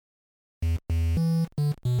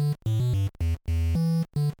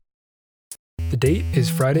date is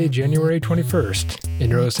Friday, January 21st, and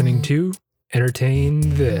you're listening to Entertain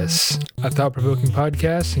This, a thought-provoking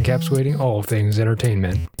podcast encapsulating all things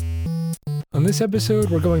entertainment. On this episode,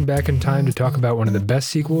 we're going back in time to talk about one of the best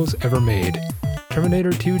sequels ever made, Terminator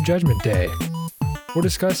 2: Judgment Day. We'll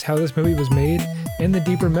discuss how this movie was made and the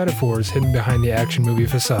deeper metaphors hidden behind the action movie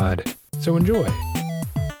facade. So enjoy.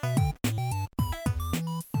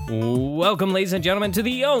 Welcome, ladies and gentlemen, to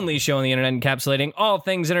the only show on the internet encapsulating all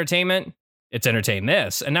things entertainment. It's Entertain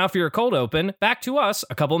This. And now for your cold open, back to us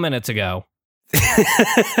a couple minutes ago.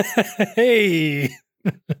 Hey!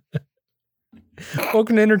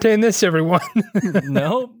 Welcome to Entertain This, everyone.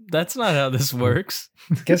 No, that's not how this works.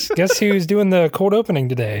 Guess who's doing the cold opening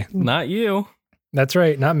today? Not you. That's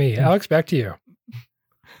right, not me. Alex, back to you.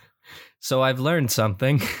 So I've learned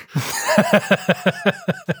something.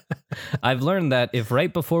 I've learned that if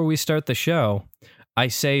right before we start the show, I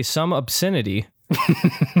say some obscenity,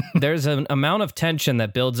 there's an amount of tension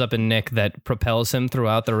that builds up in Nick that propels him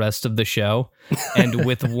throughout the rest of the show. And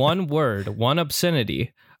with one word, one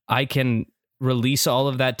obscenity, I can release all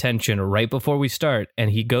of that tension right before we start.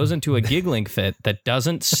 And he goes into a giggling fit that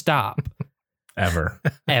doesn't stop. Ever.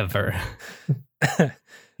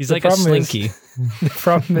 He's like a slinky. The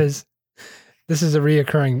problem is, this is a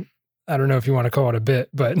reoccurring, I don't know if you want to call it a bit,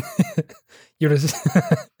 but you just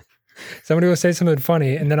somebody will say something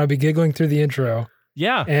funny and then I'll be giggling through the intro.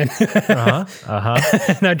 Yeah. And,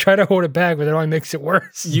 and I try to hold it back, but it only makes it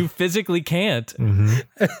worse. You physically can't. Mm-hmm.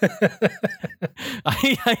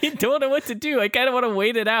 I don't know what to do. I kind of want to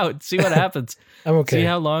wait it out, see what happens. I'm okay. See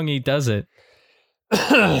how long he does it.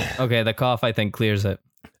 Okay, the cough, I think, clears it.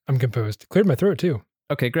 I'm composed. Cleared my throat, too.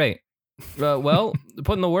 Okay, great. Well,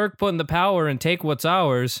 put in the work, put in the power, and take what's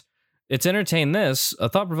ours. It's Entertain This, a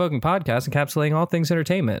thought-provoking podcast encapsulating all things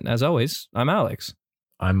entertainment. As always, I'm Alex.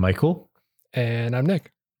 I'm Michael. And I'm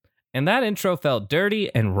Nick. And that intro felt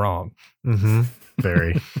dirty and wrong. Mm-hmm.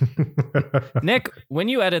 Very. Nick, when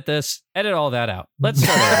you edit this, edit all that out. Let's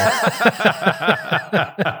start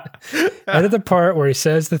over. Edit the part where he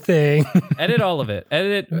says the thing. Edit all of it.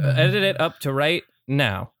 Edit it up to right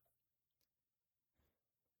now.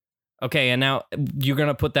 Okay, and now you're going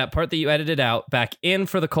to put that part that you edited out back in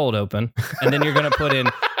for the cold open, and then you're going to put in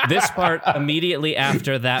this part immediately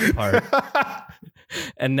after that part.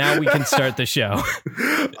 And now we can start the show.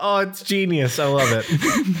 Oh, it's genius. I love it.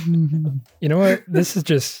 You know what? This is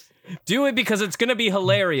just... Do it because it's going to be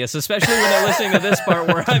hilarious, especially when they're listening to this part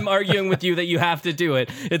where I'm arguing with you that you have to do it.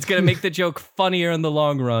 It's going to make the joke funnier in the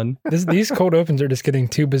long run. These cold opens are just getting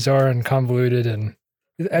too bizarre and convoluted, and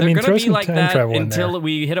they're going to be like that until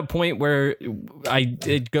we hit a point where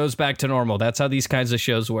it goes back to normal. That's how these kinds of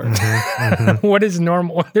shows work. Mm-hmm. What is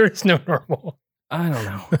normal? There is no normal. I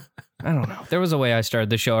don't know. There was a way I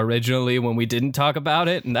started the show originally when we didn't talk about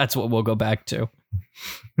it, and that's what we'll go back to.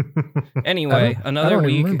 Anyway, another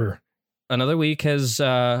week has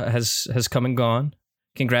come and gone.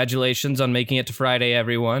 Congratulations on making it to Friday,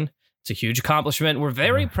 everyone. It's a huge accomplishment. We're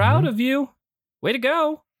very proud of you. Way to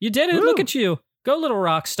go. You did it. Woo. Look at you. Go, little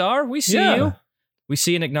rock star. We see you. We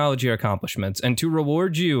see and acknowledge your accomplishments. And to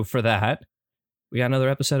reward you for that, we got another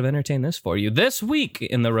episode of Entertain This for you. This week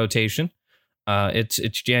in the rotation, it's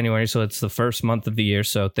January, so it's the first month of the year,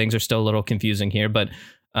 so things are still a little confusing here. But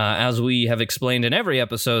as we have explained in every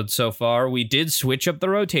episode so far, we did switch up the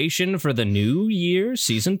rotation for the new year,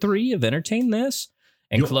 season 3 of Entertain This.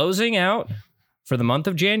 And closing out for the month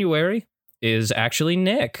of January is actually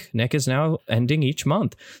Nick. Nick is now ending each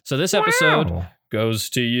month. So this episode goes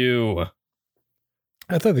to you.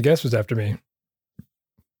 I thought the guest was after me.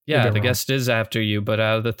 Yeah, the guest is after you, but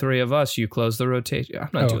out of the three of us, you close the rotation. I'm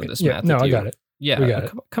not doing this math. No, I got it. Yeah, we got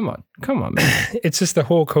it. Come on, man. It's just the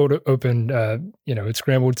whole code opened, it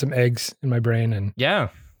scrambled some eggs in my brain, and yeah.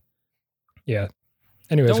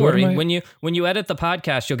 Anyways, don't worry. When you edit the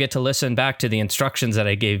podcast, you'll get to listen back to the instructions that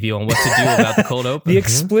I gave you on what to do about the cold open. The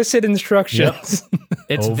explicit instructions. Yep.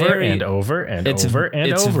 It's over and over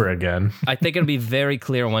again. I think it'll be very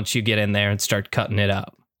clear once you get in there and start cutting it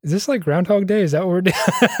up. Is this like Groundhog Day? Is that what we're doing?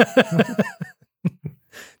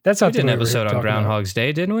 That's not. We did an episode on Groundhog's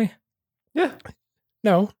Day, didn't we? Yeah.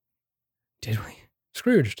 No. Did we?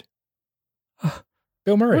 Scrooged.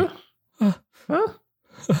 Bill Murray. Maybe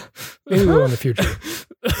we'll in the future.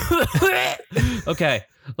 Okay,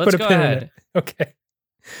 let's go ahead. Okay.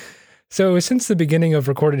 So since the beginning of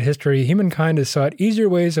recorded history, humankind has sought easier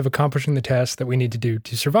ways of accomplishing the tasks that we need to do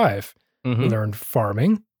to survive. Mm-hmm. We learned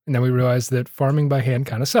farming, and then we realized that farming by hand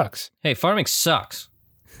kind of sucks. Hey, farming sucks.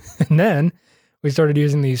 And then we started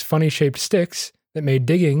using these funny shaped sticks that made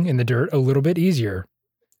digging in the dirt a little bit easier.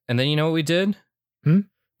 And then you know what we did?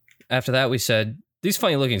 After that, we said, these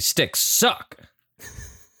funny looking sticks suck.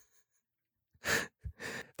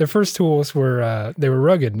 Their first tools were they were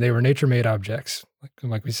rugged. They were nature-made objects,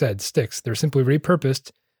 like we said, sticks. They're simply repurposed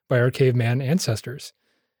by our caveman ancestors.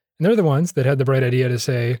 And they're the ones that had the bright idea to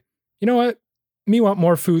say, you know what? Me want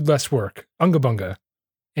more food, less work. Unga bunga.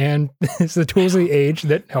 And it's the tools of the age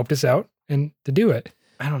that helped us out and to do it.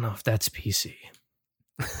 I don't know if that's PC.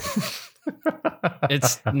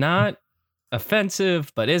 It's not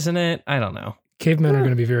offensive, but isn't it? I don't know. Cavemen are going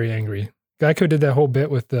to be very angry. Geico did that whole bit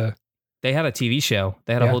with the... They had a TV show.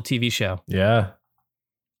 They had a whole TV show. Yeah.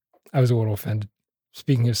 I was a little offended.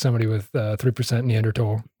 Speaking of somebody with 3%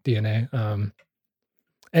 Neanderthal DNA.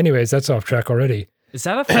 Anyways, that's off track already. Is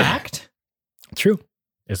that a fact? True.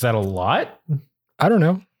 Is that a lot? I don't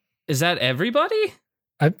know. Is that everybody?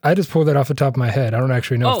 I just pulled that off the top of my head. I don't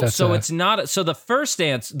actually know if that's... so it's not... So the first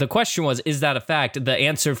answer... The question was, is that a fact? The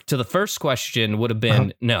answer to the first question would have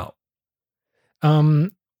been no.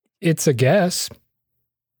 It's a guess.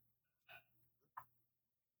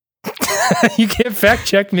 You can't fact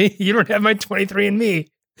check me. You don't have my 23andMe.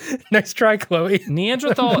 Nice try, Chloe.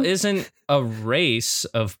 Neanderthal isn't a race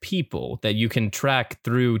of people that you can track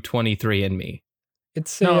through 23andMe.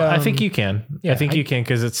 It's No, I think you can. yeah, I think you can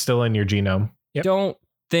because it's still in your genome. Yep. Don't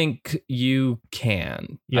think you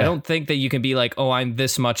can. Yeah. I don't think that you can be like, oh, I'm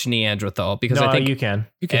this much Neanderthal, because No, I think you can.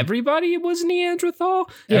 everybody was Neanderthal.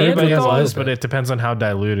 Yeah, Everybody has a little was, bit. but it depends on how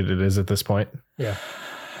diluted it is at this point. Yeah.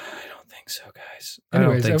 I don't think so, guys.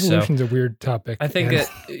 Anyways, I don't think so. evolution's a weird topic. I think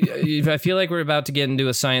and- I feel like we're about to get into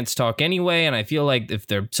a science talk anyway, and I feel like if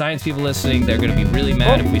there are science people listening, they're going to be really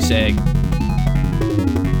mad if we say,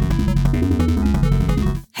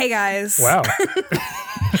 Hey guys. Wow.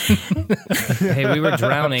 hey, we were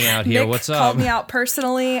drowning out here. Nick What's up? called me out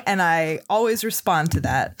personally, and I always respond to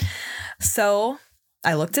that. So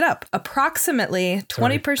I looked it up. Approximately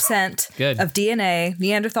 20% Good. of DNA,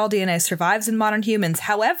 Neanderthal DNA, survives in modern humans.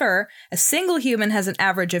 However, a single human has an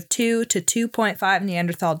average of 2 to 2.5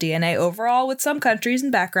 Neanderthal DNA overall, with some countries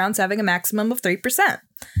and backgrounds having a maximum of 3%.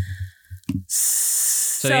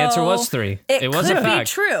 So the answer was 3. It was could a be fact.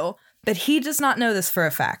 true, but he does not know this for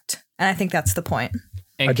a fact. And I think that's the point.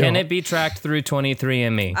 And I can don't. it be tracked through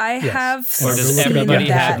 23andMe? I have Or does Look it seen up. everybody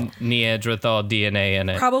that have Neanderthal DNA in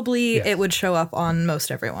it? probably Yes. it would show up on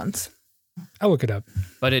most everyone's. I'll look it up.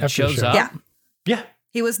 But it After the shows show. up. Yeah. Yeah.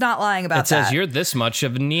 He was not lying about It says that. you're this much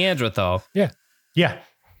of a Neanderthal. Yeah. Yeah.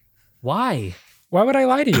 Why? Why would I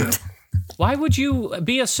lie to you? Why would you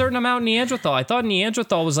be a certain amount Neanderthal? I thought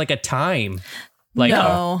Neanderthal was like a time. Like,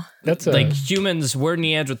 no. That's a, like humans were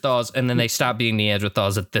Neanderthals and then they stopped being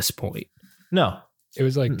Neanderthals at this point. No. it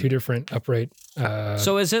was like two different upright.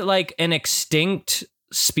 So is it like an extinct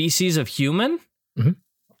species of human?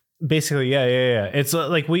 Basically, yeah. It's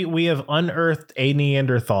like we have unearthed a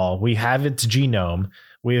Neanderthal. We have its genome.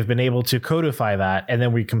 We have been able to codify that, and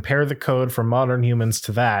then we compare the code from modern humans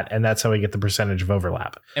to that, and that's how we get the percentage of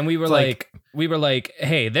overlap. And we were like,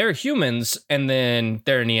 hey, they're humans, and then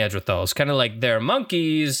they're Neanderthals. Kind of like they're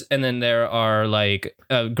monkeys, and then there are like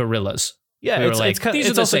gorillas. Yeah, We were it's like, it's, these are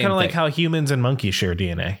it's the also same kind of like thing. how humans and monkeys share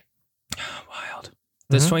DNA. Wild.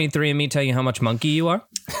 Does 23andMe tell you how much monkey you are?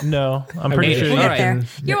 No, I'm pretty made sure it. you We'll All get can. there.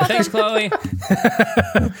 You're welcome. Thanks, Chloe.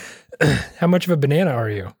 How much of a banana are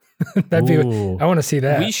you? That'd be. Ooh. I want to see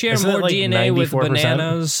that. We share Isn't it more like DNA with 94%?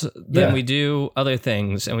 bananas than Yeah. we do other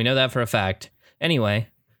things, and we know that for a fact. Anyway,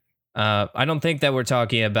 I don't think that we're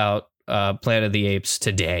talking about Planet of the Apes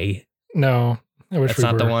today. No, I wish That's we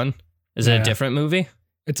not the were. one. Is it Yeah. a different movie?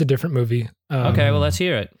 It's a different movie. Okay, well, let's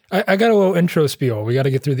hear it. I got a little intro spiel. We got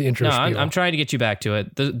to get through the intro No, spiel. I'm trying to get you back to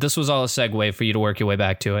it. This was all a segue for you to work your way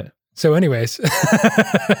back to it. So, anyways,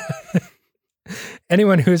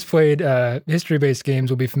 anyone who has played history-based games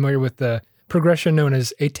will be familiar with the progression known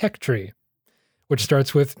as a tech tree, which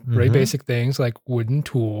starts with very Mhm. basic things like wooden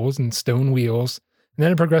tools and stone wheels, and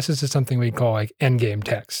then it progresses to something we'd call like endgame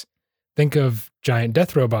techs. Think of giant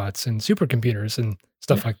death robots and supercomputers and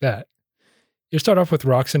stuff like that. You start off with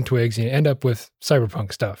rocks and twigs, and you end up with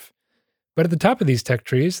cyberpunk stuff. But at the top of these tech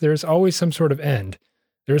trees, there's always some sort of end.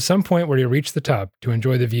 There is some point where you reach the top to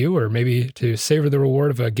enjoy the view or maybe to savor the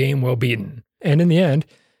reward of a game well beaten. And in the end,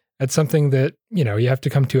 that's something that, you have to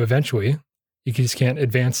come to eventually. You just can't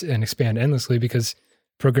advance and expand endlessly because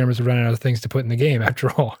programmers are running out of things to put in the game after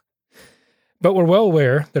all. But we're well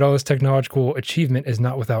aware that all this technological achievement is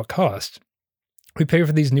not without cost. We pay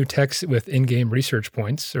for these new techs with in-game research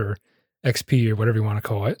points or XP or whatever you want to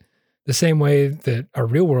call it, the same way that our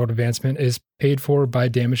real-world advancement is paid for by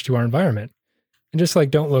damage to our environment. And just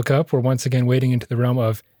like Don't Look Up, we're once again wading into the realm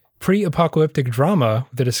of pre-apocalyptic drama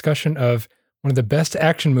with a discussion of one of the best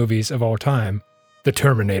action movies of all time, The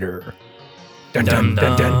Terminator. Dun, dun,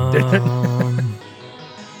 dun, dun, dun.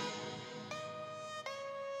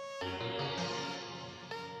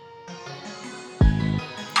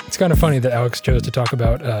 kind of funny that Alex chose to talk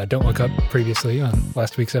about Don't Look Up previously on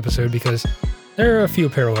last week's episode, because there are a few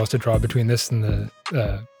parallels to draw between this and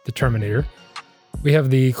the Terminator. We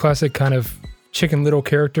have the classic kind of Chicken Little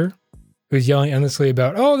character who's yelling endlessly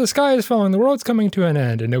about, oh, the sky is falling, the world's coming to an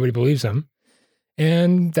end, and nobody believes him.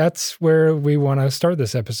 And that's where we want to start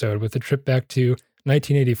this episode, with a trip back to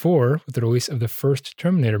 1984 with the release of the first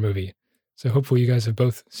Terminator movie. So hopefully you guys have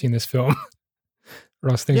both seen this film,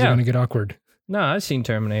 or else things are going to get awkward. No, I've seen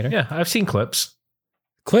Terminator. Yeah, I've seen clips.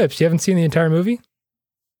 Clips? You haven't seen the entire movie?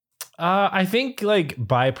 I think like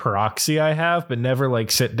by proxy I have, but never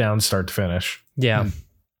like sit down start to finish. Yeah.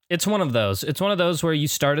 It's one of those. It's one of those where you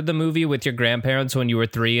started the movie with your grandparents when you were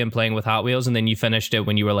 3 and playing with Hot Wheels, and then you finished it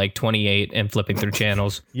when you were like 28 and flipping through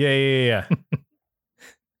channels. Yeah.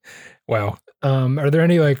 Wow. Are there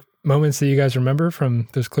any like moments that you guys remember from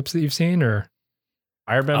those clips that you've seen, or?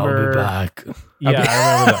 I remember. I'll be back. Yeah,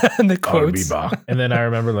 I remember and the quotes. I'll be back. And then I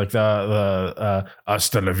remember like the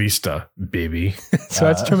hasta la vista, baby. So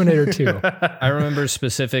that's Terminator 2. I remember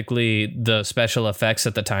specifically the special effects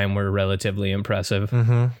at the time were relatively impressive.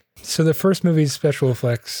 Mm-hmm. So the first movie's special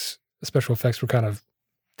effects were kind of,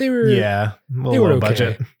 they were low okay.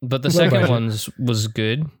 budget. But the Low second budget. ones was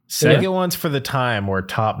good. Second ones for the time were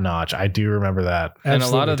top notch. I do remember that. And a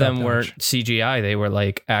lot Absolutely of them top-notch. weren't CGI. They were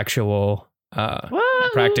like actual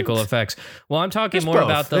practical effects. Well, I'm talking There's more both.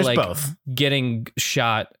 about the There's like both. getting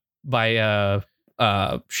shot by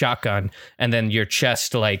a shotgun and then your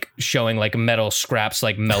chest like showing like metal scraps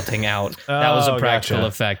like melting out. That was a Oh, practical gotcha.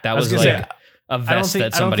 effect. That I was was gonna like say, a vest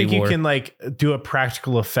that somebody I don't think wore. you can like do a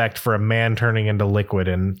practical effect for a man turning into liquid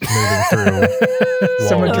and moving through.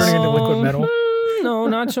 Someone walls. turning into liquid metal. No,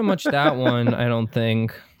 not so much that one, I don't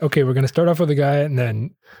think. Okay, we're going to start off with a guy and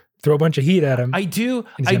then throw a bunch of heat at him. I do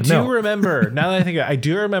He's gonna melt. remember, now that I think of it, I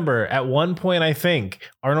do remember at one point, I think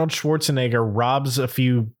Arnold Schwarzenegger robs a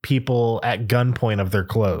few people at gunpoint of their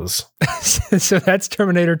clothes. So that's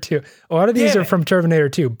Terminator 2. A lot of these Yeah. are from Terminator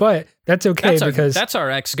 2, but that's okay because That's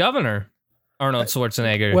our ex-governor, Arnold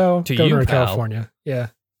Schwarzenegger. well, to governor you, of pal. California. Yeah.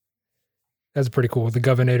 That's pretty cool. The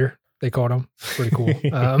Governor, they called him. Pretty cool.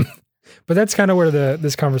 But that's kind of where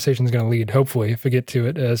this conversation is going to lead, hopefully, if we get to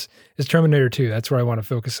it, is Terminator 2. That's where I want to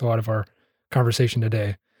focus a lot of our conversation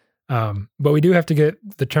today. But we do have to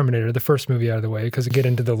get the Terminator, the first movie, out of the way because we get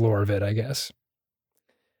into the lore of it, I guess.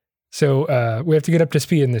 So we have to get up to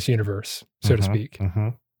speed in this universe, so to speak. Mm-hmm.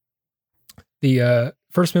 The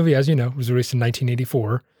first movie, as you know, was released in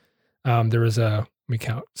 1984. There was a,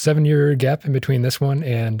 7-year gap in between this one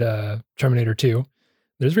and Terminator 2.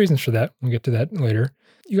 There's reasons for that. We'll get to that later.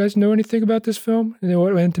 You guys know anything about this film? You know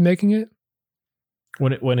what went into making it?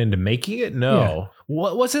 When it went into making it? No.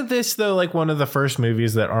 Wasn't this though like one of the first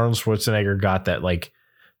movies that Arnold Schwarzenegger got that like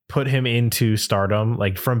put him into stardom,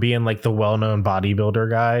 like from being like the well-known bodybuilder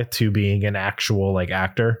guy to being an actual like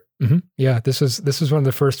actor? Mm-hmm. Yeah, this was one of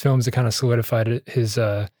the first films that kind of solidified his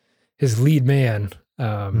lead man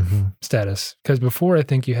status. Because before, I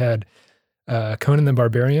think you had Conan the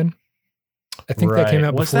Barbarian. I think that came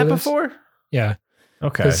out before. Was that this. before? Yeah.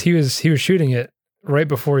 Okay. Because he was shooting it right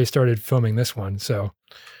before he started filming this one. So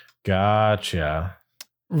Gotcha.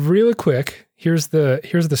 really quick, here's the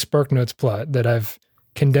SparkNotes plot that I've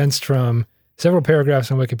condensed from several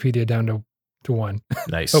paragraphs on Wikipedia down to one.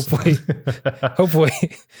 Nice. Hopefully.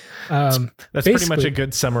 That's pretty much basically- a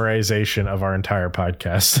good summarization of our entire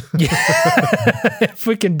podcast. Yeah. If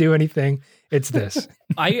we can do anything, it's this.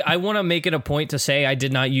 I want to make it a point to say I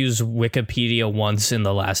did not use Wikipedia once in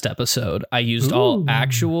the last episode. I used all Ooh.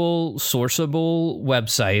 actual sourceable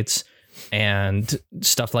websites and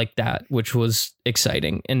stuff like that, which was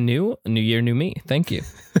exciting and new. New year, new me. Thank you.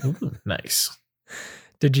 Nice.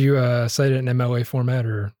 Did you cite it in MLA format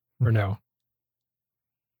or no?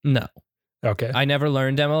 No, Okay. I never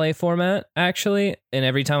learned MLA format, actually. And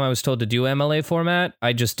every time I was told to do MLA format,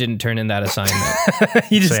 I just didn't turn in that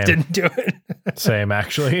assignment. You just Same. didn't do it. Same,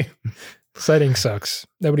 actually. Citing sucks.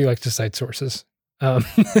 Nobody likes to cite sources. But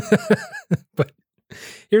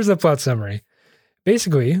here's the plot summary.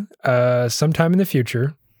 Basically, sometime in the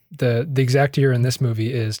future, the exact year in this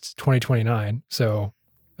movie is 2029, so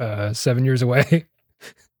 7 years away.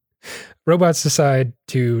 Robots decide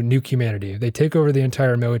to nuke humanity. They take over the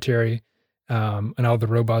entire military and all the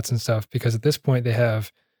robots and stuff because at this point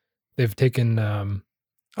they've taken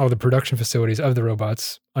all the production facilities of the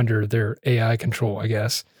robots under their AI control, I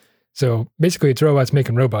guess. So basically, it's robots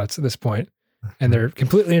making robots at this point, and they're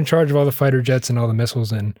completely in charge of all the fighter jets and all the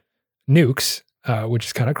missiles and nukes, which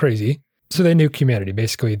is kind of crazy. So they nuke humanity.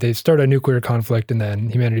 Basically, they start a nuclear conflict, and then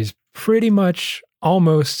humanity's pretty much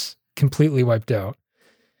almost completely wiped out.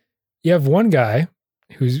 You have one guy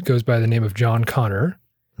who goes by the name of John Connor,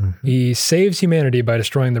 He saves humanity by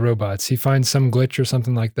destroying the robots. He finds some glitch or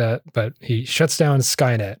something like that, but he shuts down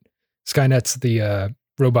Skynet. Skynet's the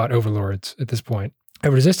robot overlords at this point.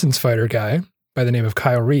 A resistance fighter guy by the name of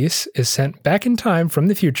Kyle Reese is sent back in time from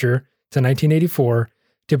the future to 1984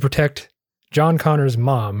 to protect John Connor's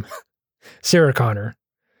mom, Sarah Connor.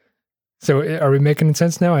 So are we making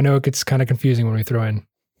sense now? I know it gets kind of confusing when we throw in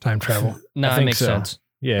time travel. No, it makes sense.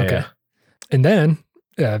 Yeah. Okay. Yeah. And then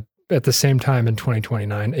at the same time in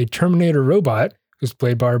 2029, a Terminator robot, who's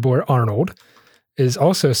played by our boy Arnold, is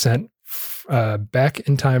also sent back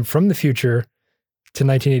in time from the future to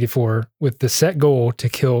 1984 with the set goal to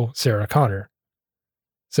kill Sarah Connor.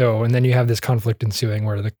 So, and then you have this conflict ensuing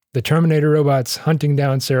where the Terminator robot's hunting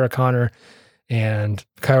down Sarah Connor, and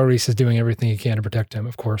Kyle Reese is doing everything he can to protect him,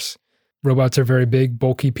 of course. Robots are very big,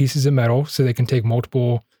 bulky pieces of metal, so they can take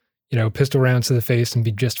multiple, pistol rounds to the face and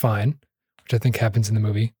be just fine, which I think happens in the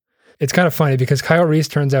movie. It's kind of funny because Kyle Reese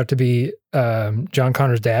turns out to be John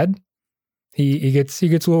Connor's dad. He gets a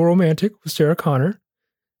little romantic with Sarah Connor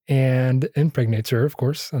and impregnates her, of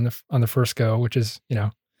course, on the first go, which is,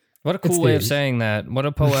 What a cool way of saying that. What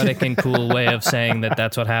a poetic and cool way of saying that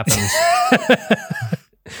that's what happens.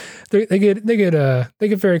 They get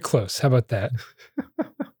very close. How about that?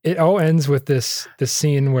 It all ends with this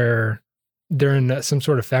scene where they're in some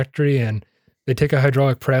sort of factory and they take a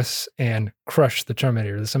hydraulic press and crush the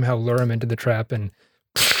Terminator. They somehow lure him into the trap and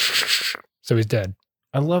so he's dead.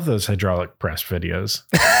 I love those hydraulic press videos.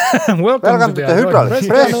 Welcome to the hydraulic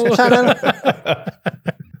press channel.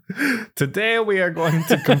 Today we are going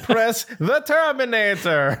to compress the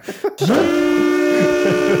Terminator.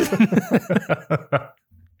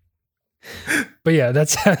 But yeah,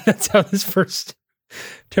 that's how this first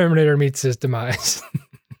Terminator meets his demise.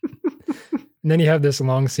 And then you have this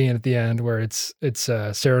long scene at the end where it's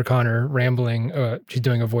Sarah Connor rambling. She's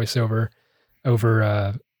doing a voiceover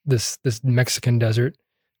over this Mexican desert,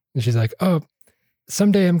 and she's like, "Oh,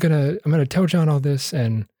 someday I'm gonna tell John all this."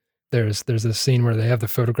 And there's this scene where they have the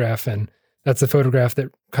photograph, and that's the photograph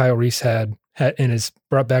that Kyle Reese had and is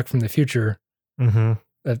brought back from the future. Mm-hmm.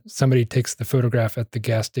 That somebody takes the photograph at the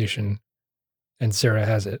gas station, and Sarah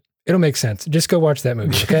has it. It'll make sense. Just go watch that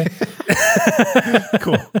movie, okay?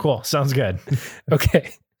 Cool. Sounds good.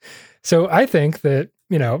 Okay. So I think that,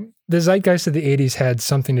 the zeitgeist of the 80s had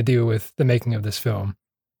something to do with the making of this film.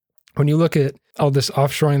 When you look at all this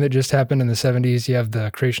offshoring that just happened in the 70s, you have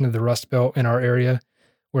the creation of the Rust Belt in our area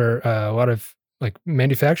where a lot of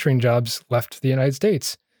manufacturing jobs left the United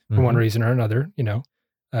States for one reason or another.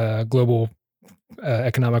 Global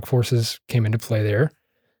economic forces came into play there.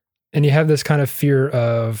 And you have this kind of fear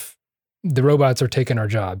of the robots are taking our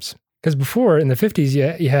jobs. Because before, in the 50s,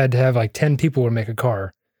 you had to have 10 people to make a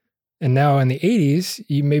car. And now in the 80s,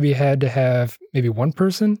 you maybe had to have maybe one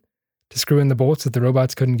person to screw in the bolts that the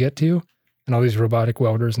robots couldn't get to, and all these robotic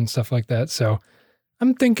welders and stuff like that. So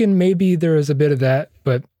I'm thinking maybe there is a bit of that,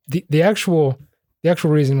 but the actual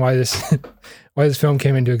reason why this film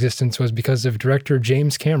came into existence was because of director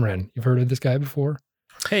James Cameron. You've heard of this guy before?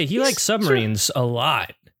 Hey, he likes submarines a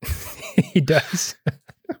lot. He does.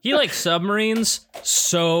 He likes submarines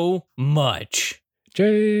so much.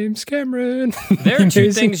 James Cameron. There are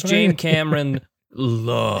two things James Cameron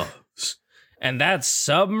loves, and that's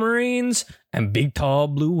submarines and big, tall,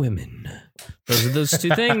 blue women. Those are those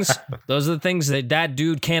two things. Those are the things that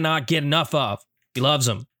dude cannot get enough of. He loves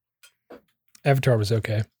them. Avatar was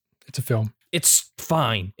okay. It's a film. It's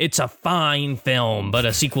fine. It's a fine film, but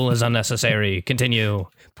a sequel is unnecessary. Continue.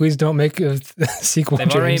 Please don't make a sequel.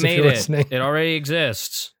 They've already made it. Listening. It already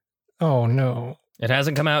exists. Oh, no. It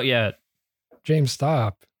hasn't come out yet. James,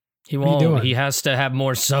 stop. He What are you won't. doing? He has to have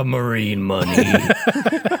more submarine money.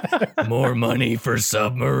 More money for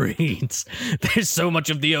submarines. There's so much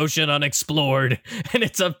of the ocean unexplored, and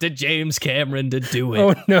it's up to James Cameron to do it.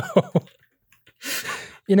 Oh, no.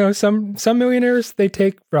 Some millionaires, they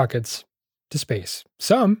take rockets to space.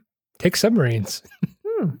 Some take submarines.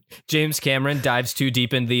 James Cameron dives too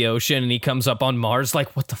deep into the ocean, and he comes up on Mars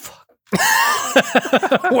like, what the fuck?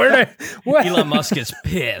 What? Elon Musk is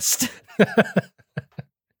pissed.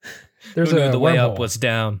 There's Who knew a the way up wormhole. was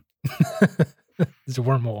down. There's a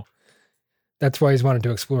wormhole. That's why he's wanted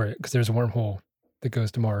to explore it, because there's a wormhole that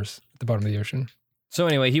goes to Mars at the bottom of the ocean. So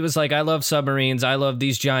anyway, he was like, I love submarines. I love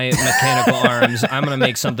these giant mechanical arms. I'm going to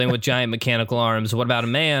make something with giant mechanical arms. What about a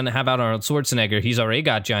man? How about Arnold Schwarzenegger? He's already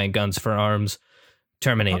got giant guns for arms.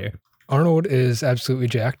 Terminator. Arnold is absolutely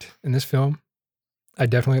jacked in this film. I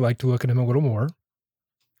definitely like to look at him a little more.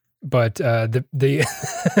 But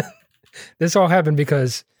this all happened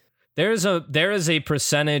because There is a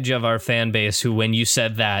percentage of our fan base who, when you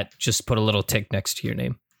said that, just put a little tick next to your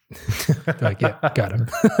name. Like, yeah, got him.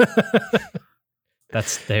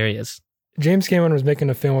 There he is. James Cameron was making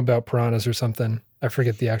a film about piranhas or something. I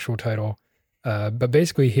forget the actual title. But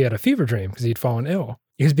basically, he had a fever dream because he'd fallen ill.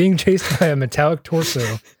 He was being chased by a metallic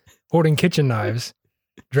torso holding kitchen knives,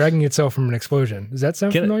 dragging itself from an explosion. Does that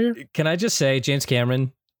sound familiar? Can I just say, James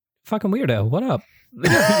Cameron, fucking weirdo. What up?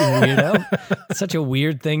 Weirdo. Such a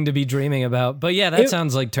weird thing to be dreaming about. But yeah, that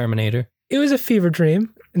sounds like Terminator. It was a fever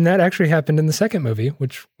dream, and that actually happened in the second movie,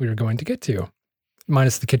 which we were going to get to,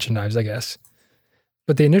 minus the kitchen knives, I guess.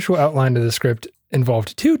 But the initial outline of the script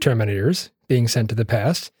involved 2 Terminators being sent to the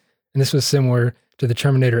past, and this was similar to the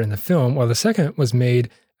Terminator in the film, while the second was made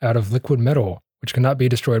out of liquid metal, which cannot be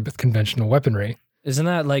destroyed with conventional weaponry. Doesn't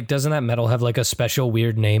that metal have like a special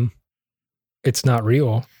weird name? It's not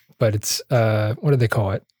real, but it's, what do they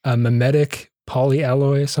call it? A mimetic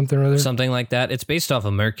polyalloy, something or other? Something like that. It's based off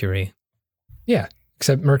of mercury. Yeah,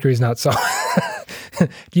 except mercury's not solid.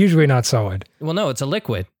 Usually not solid. Well, no, it's a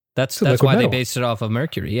liquid. That's why they based it off of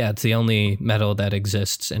mercury. Yeah, it's the only metal that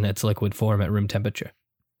exists in its liquid form at room temperature.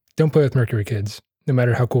 Don't play with mercury, kids, no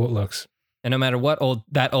matter how cool it looks. And no matter what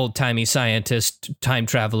that old-timey scientist time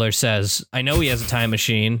traveler says, I know he has a time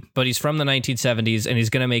machine, but he's from the 1970s and he's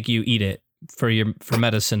going to make you eat it for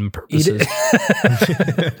medicine purposes.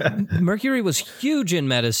 Mercury was huge in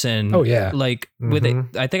medicine. Oh, yeah. Like, with it,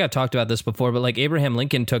 I think I've talked about this before, but like Abraham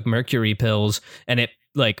Lincoln took mercury pills and it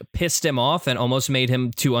like pissed him off and almost made him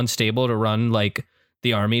too unstable to run like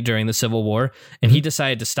the army during the Civil War. And he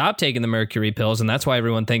decided to stop taking the mercury pills. And that's why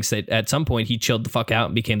everyone thinks that at some point he chilled the fuck out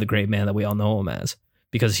and became the great man that we all know him as.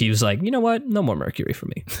 Because he was like, you know what? No more mercury for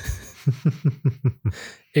me.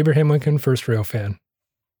 Abraham Lincoln, first rail fan.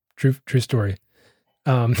 True story.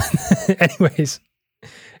 Anyways,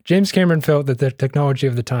 James Cameron felt that the technology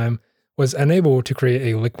of the time was unable to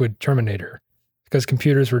create a liquid Terminator because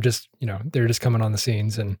computers were just, they were just coming on the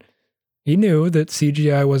scenes, and he knew that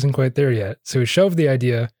CGI wasn't quite there yet. So he shelved the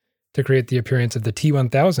idea to create the appearance of the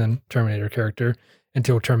T-1000 Terminator character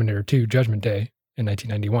until Terminator 2 Judgment Day in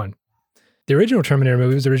 1991. The original Terminator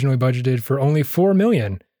movie was originally budgeted for only $4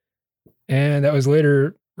 million, and that was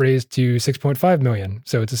later raised to $6.5 million.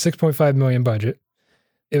 So it's a $6.5 million budget.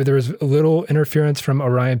 There was a little interference from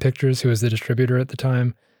Orion Pictures, who was the distributor at the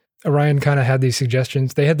time. Orion kind of had these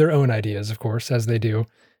suggestions. They had their own ideas, of course, as they do.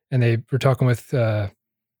 And they were talking with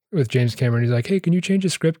James Cameron. He's like, hey, can you change the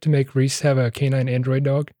script to make Reese have a canine android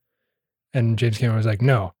dog? And James Cameron was like,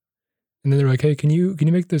 no. And then they're like, hey, can you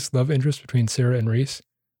make this love interest between Sarah and Reese?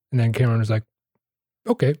 And then Cameron was like,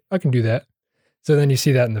 okay, I can do that. So then you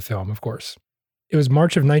see that in the film, of course. It was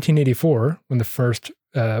March of 1984 when the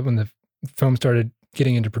film started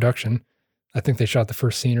getting into production. I think they shot the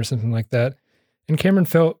first scene or something like that. And Cameron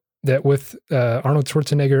felt that with Arnold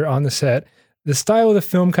Schwarzenegger on the set, the style of the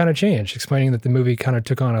film kind of changed, explaining that the movie kind of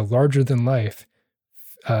took on a larger-than-life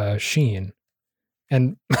sheen.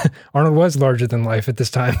 And Arnold was larger than life at this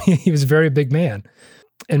time. He was a very big man.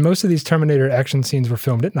 And most of these Terminator action scenes were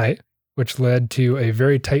filmed at night, which led to a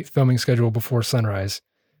very tight filming schedule before sunrise.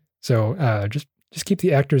 So just keep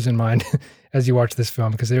the actors in mind as you watch this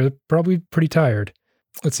film, because they're probably pretty tired.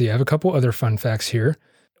 Let's see, I have a couple other fun facts here.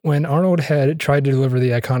 When Arnold had tried to deliver the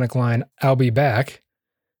iconic line, I'll be back,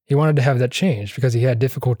 he wanted to have that changed because he had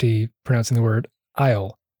difficulty pronouncing the word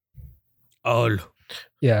I'll. I'll.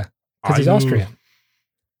 Yeah, because he's Austrian.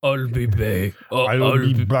 I'll be back. I'll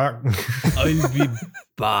be back. I'll be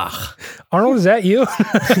back. Arnold, is that you?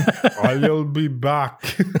 I'll be back.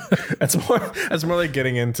 That's more like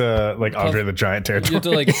getting into like Andre the Giant territory. You have to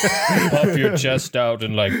like puff your chest out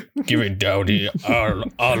and like give it down here.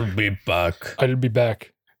 I'll be back. I'll be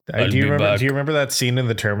back. Do you remember that scene in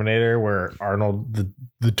the Terminator where Arnold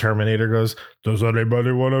the Terminator goes, "Does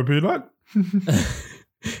anybody want a peanut?"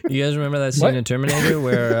 You guys remember that scene in Terminator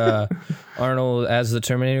where Arnold, as the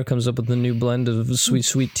Terminator, comes up with a new blend of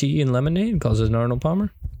sweet tea and lemonade and calls it an Arnold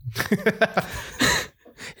Palmer?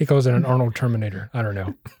 He calls it an Arnold Terminator. I don't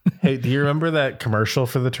know. Hey, do you remember that commercial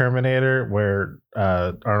for the Terminator where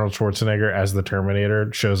Arnold Schwarzenegger as the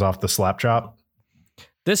Terminator shows off the slap chop?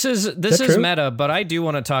 This is meta, but I do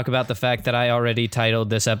want to talk about the fact that I already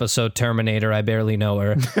titled this episode Terminator, I Barely Know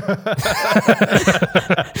Her. Do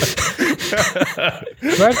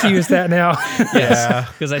I have to use that now? Yes,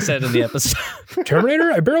 because I said it in the episode.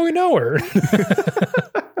 Terminator, I barely know her.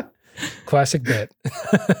 Classic bit.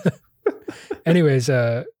 Anyways,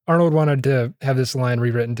 Arnold wanted to have this line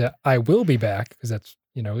rewritten to I will be back, because that's,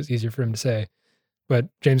 it was easier for him to say. But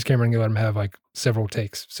James Cameron let him have like several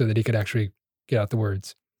takes so that he could actually get out the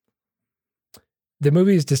words. The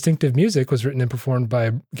movie's distinctive music was written and performed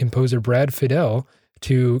by composer Brad Fiedel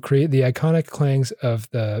to create the iconic clangs of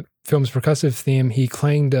the film's percussive theme, he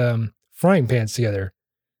clanged frying pans together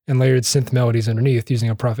and layered synth melodies underneath using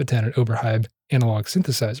a Prophet 10 and Oberheim analog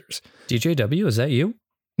synthesizers. DJW, is that you?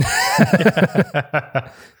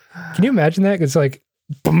 Can you imagine that? It's like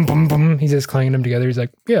boom, boom, boom. He's just clanging them together. He's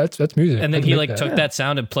like, yeah, that's music. And then he like took that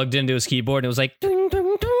sound and plugged it into his keyboard and it was like, ding,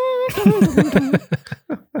 ding, ding, ding, ding.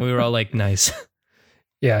 We were all like, nice.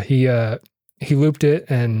 Yeah, he looped it,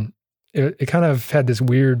 and it kind of had this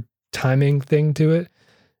weird timing thing to it.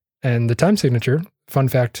 And the time signature, fun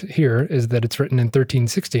fact here, is that it's written in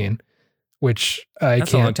 1316, which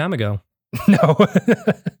That's a long time ago. No.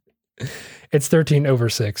 It's 13 over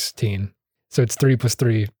 16. So it's 3 plus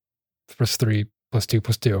 3 plus 3 plus 2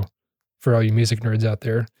 plus 2 for all you music nerds out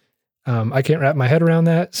there. I can't wrap my head around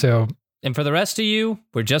that, so... And for the rest of you,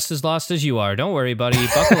 we're just as lost as you are. Don't worry, buddy.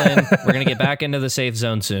 Buckle in. We're going to get back into the safe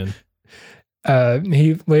zone soon.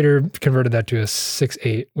 He later converted that to a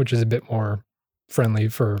 6/8, which is a bit more friendly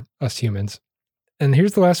for us humans. And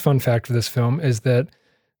here's the last fun fact for this film is that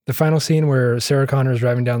the final scene where Sarah Connor is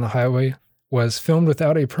driving down the highway was filmed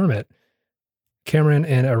without a permit. Cameron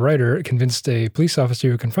and a writer convinced a police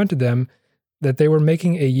officer who confronted them that they were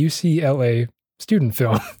making a UCLA student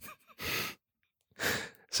film.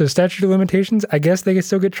 So statute of limitations, I guess they could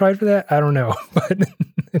still get tried for that. I don't know, but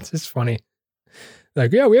it's just funny.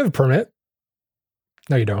 Like, yeah, we have a permit.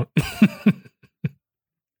 No, you don't.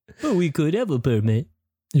 Well, we could have a permit.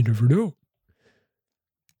 You never know.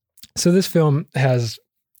 So this film has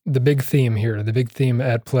the big theme here. The big theme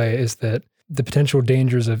at play is that the potential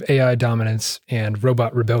dangers of AI dominance and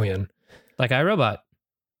robot rebellion. Like iRobot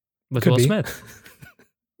with Could Will be. Smith.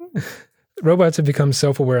 Robots have become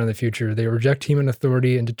self-aware in the future. They reject human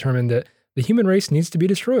authority and determine that the human race needs to be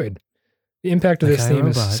destroyed. The impact of Like this theme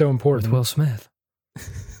is iRobot so With important Will Smith.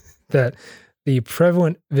 that the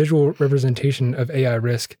prevalent visual representation of AI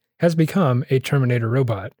risk has become a Terminator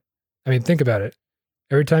robot. I mean, think about it.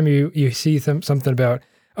 Every time you see something about,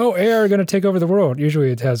 oh, AI are going to take over the world,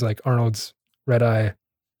 usually it has like Arnold's red eye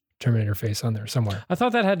Terminator face on there somewhere. I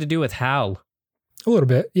thought that had to do with HAL. A little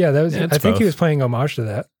bit. Yeah, that was. Yeah, I it's think he both. was playing homage to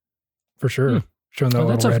that for sure. Showing that Oh,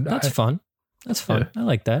 little red that's eye. fun. That's fun. I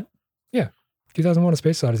like that. 2001: A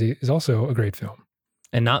Space Odyssey is also a great film.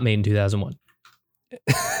 And not made in 2001. These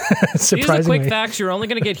are the Surprisingly, quick facts you're only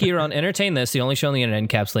going to get here on Entertain This, the only show on the internet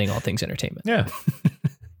encapsulating all things entertainment. Yeah.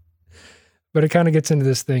 but it kind of gets into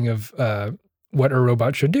this thing of what a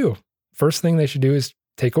robot should do. First thing they should do is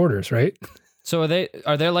take orders, right? So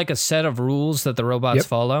are there like a set of rules that the robots Yep.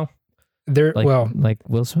 follow? They're Like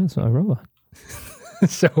Will Smith's a robot.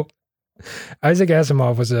 So Isaac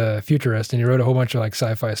Asimov was a futurist and he wrote a whole bunch of like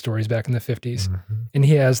sci-fi stories back in the 50s. And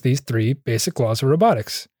he has these 3 basic laws of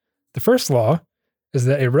robotics. The first law is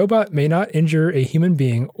that a robot may not injure a human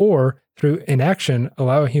being or through inaction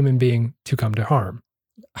allow a human being to come to harm.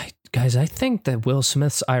 Guys, I think that Will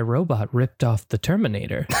Smith's iRobot ripped off the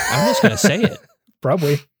Terminator. I'm just going to say it.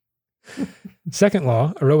 Probably. Second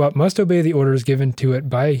law, a robot must obey the orders given to it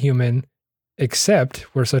by a human except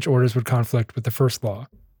where such orders would conflict with the first law.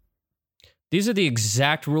 These are the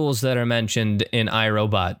exact rules that are mentioned in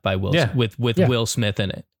iRobot by Will Yeah. with Yeah. Will Smith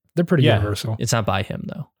in it. They're pretty Yeah. universal. It's not by him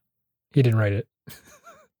though. He didn't write it.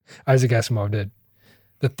 Isaac Asimov did.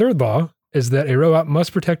 The third law is that a robot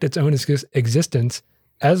must protect its own existence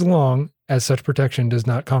as long as such protection does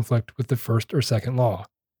not conflict with the first or second law.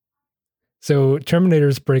 So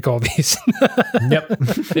Terminators break all these. Yep.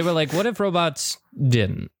 They were like, what if robots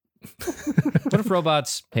didn't? What if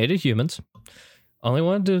robots hated humans, only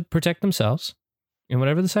wanted to protect themselves, and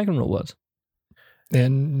whatever the second rule was?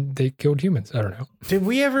 And they killed humans. I don't know. Did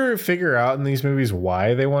we ever figure out in these movies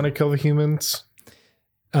why they want to kill the humans?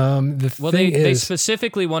 The Well, thing they is,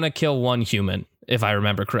 specifically want to kill one human, if I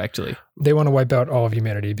remember correctly. they want to wipe out all of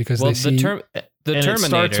humanity because Well, they see... the And Terminator it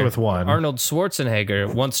starts with one. Arnold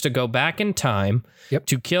Schwarzenegger wants to go back in time Yep.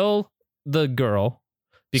 to kill the girl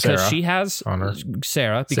because Sarah she has Connor.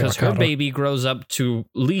 Sarah because Sarah her Connor. baby grows up to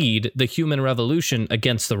lead the human revolution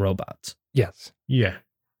against the robots. Yes. Yeah.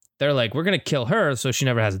 They're like, we're going to kill her so she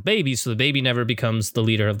never has a baby, so the baby never becomes the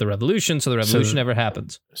leader of the revolution, so the revolution never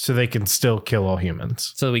happens. So they can still kill all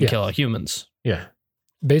humans. So we can Yeah. kill all humans. Yeah.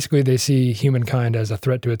 Basically, they see humankind as a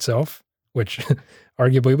threat to itself, which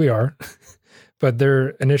arguably we are. But their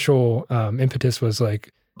initial impetus was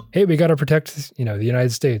like, hey, we got to protect, the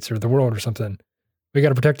United States or the world or something. We got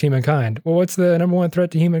to protect humankind. Well, what's the number one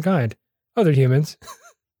threat to humankind? Other humans.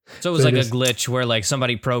 So it was So like they a just- glitch where like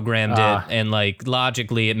somebody programmed Ah. it and like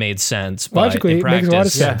logically it made sense. But Logically, in it makes a lot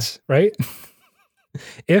of practice- sense, right?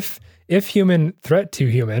 if human threat to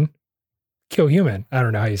human, kill human. I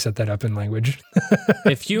don't know how you set that up in language.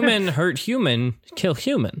 If human hurt human, kill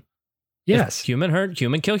human. Yes. If human hurt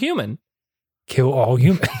human, kill human. Kill all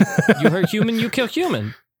human. You hurt human, you kill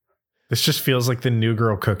human. This just feels like the New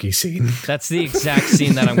Girl cookie scene. That's the exact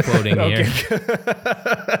scene that I'm quoting here.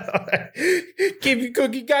 Give you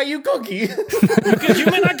cookie, got you cookie. You kill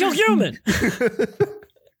human, I kill human.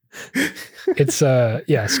 It's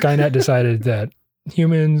Skynet decided that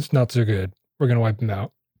humans not so good. We're gonna wipe them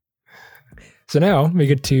out. So now we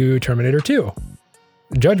get to Terminator 2,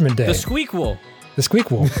 Judgment Day. The Squeakquel. The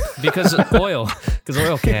Squeakquel. Because oil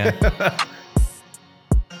can.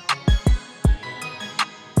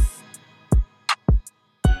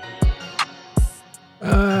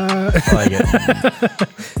 I like it.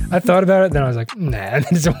 I thought about it, then I was like, nah, that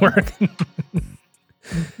doesn't work.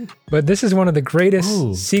 But this is one of the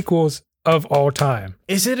greatest sequels of all time.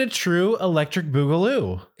 Is it a true electric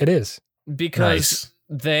boogaloo? It is. Because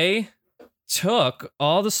they took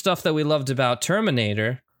all the stuff that we loved about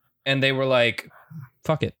Terminator and they were like,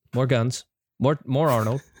 fuck it. More guns. More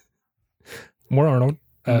Arnold. More Arnold.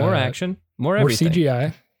 More action. More everything. More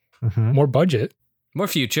CGI. Mm-hmm. More budget. More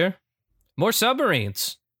future. More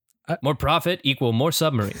submarines. More profit equal more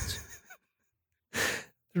submarines.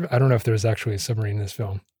 I don't know if there's actually a submarine in this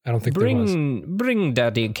film. I don't think there was. Bring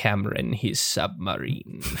Daddy Cameron his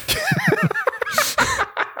submarine.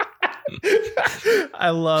 I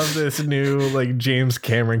love this new like James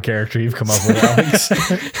Cameron character you've come up with, Alex.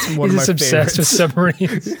 It's one He's of my obsessed with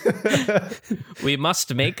submarines. We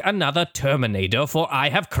must make another Terminator, for I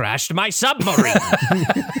have crashed my submarine.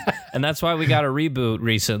 And that's why we got a reboot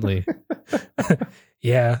recently.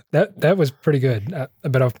 Yeah, that was pretty good.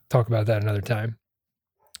 But I'll talk about that another time.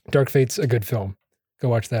 Dark Fate's a good film. Go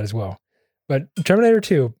watch that as well. But Terminator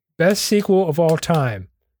 2, best sequel of all time.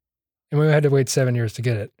 And we had to wait 7 years to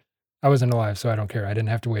get it. I wasn't alive, so I don't care. I didn't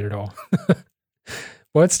have to wait at all. Well,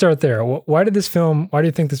 let's start there. Why do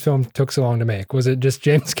you think this film took so long to make? Was it just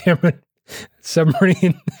James Cameron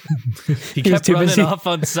submarine? He kept running off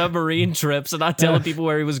on submarine trips and not telling people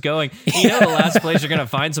where he was going. You know, the last place you're going to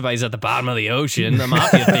find somebody's at the bottom of the ocean. The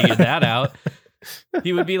mafia figured that out.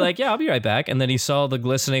 He would be like, yeah, I'll be right back. And then he saw the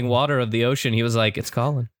glistening water of the ocean. He was like, it's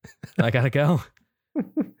calling. I got to go.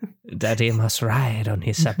 Daddy must ride on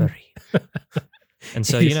his submarine. And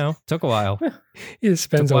so, took a while. He just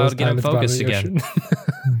spends all his time at the bottom of the again.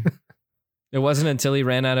 ocean. It wasn't until he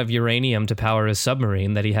ran out of uranium to power his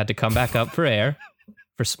submarine that he had to come back up for air,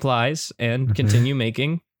 for supplies, and continue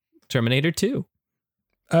making Terminator 2.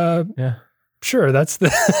 Yeah. Sure, that's your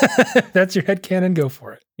headcanon. Go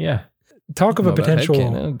for it. Yeah. Talk of a potential.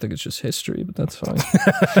 I don't think it's just history, but that's fine.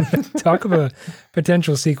 Talk of a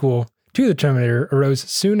potential sequel to the Terminator arose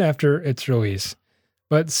soon after its release,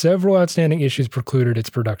 but several outstanding issues precluded its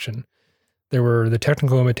production. There were the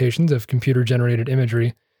technical limitations of computer-generated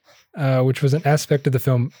imagery, which was an aspect of the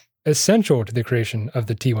film essential to the creation of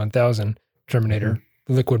the T-1000 Terminator,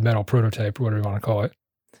 the liquid metal prototype, or whatever you want to call it.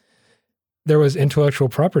 There was intellectual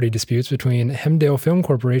property disputes between Hemdale Film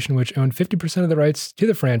Corporation, which owned 50% of the rights to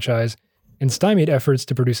the franchise, and stymied efforts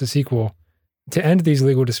to produce a sequel. To end these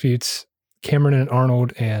legal disputes, Cameron and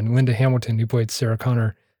Arnold and Linda Hamilton, who played Sarah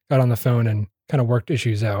Connor, got on the phone and kind of worked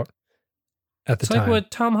issues out at the time. It's like what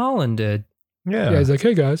Tom Holland did. Yeah. He's like,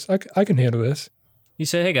 hey guys, I can handle this. He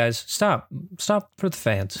said, hey guys, stop for the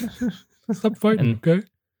fans. Stop fighting, okay?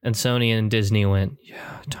 And Sony and Disney went,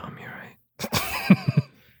 yeah, Tom, you're right.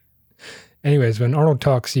 Anyways, when Arnold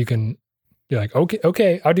talks, you can be like,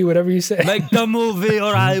 okay, I'll do whatever you say. Make the movie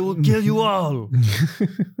or I will kill you all.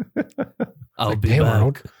 I'll be back.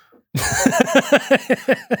 Arnold.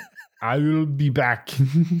 I will be back.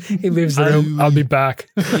 He leaves the room. I'll be back.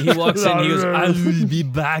 He walks in, he goes, I will be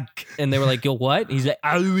back. And they were like, yo, what? He's like,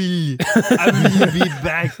 I will be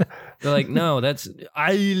back. They're like, no, that's,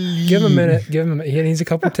 Give him a minute. He needs a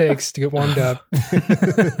couple takes to get warmed up.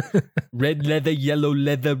 Red leather, yellow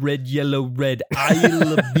leather, red, yellow, red.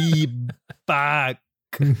 I'll be back.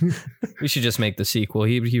 We should just make the sequel.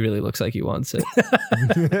 He really looks like he wants it.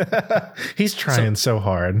 He's trying so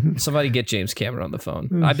hard. Somebody get James Cameron on the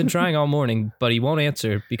phone. I've been trying all morning, but he won't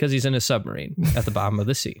answer because he's in a submarine at the bottom of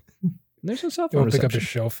the sea. There's no cell phone He'll pick up reception. his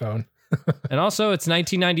shell phone. And also, it's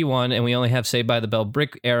 1991, and we only have Saved by the Bell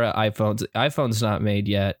brick era iPhones. iPhone's not made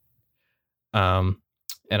yet. And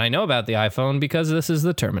I know about the iPhone because this is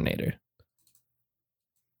the Terminator.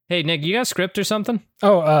 Hey, Nick, you got a script or something?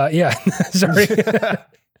 Oh, yeah. Sorry.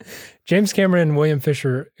 James Cameron and William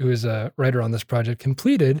Fisher, who is a writer on this project,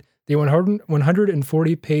 completed the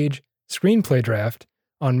 140-page screenplay draft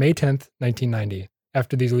on May 10th, 1990,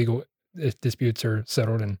 after these legal disputes are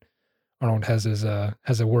settled and Arnold has a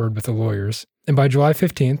word with the lawyers. And by July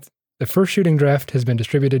 15th, the first shooting draft has been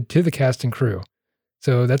distributed to the cast and crew.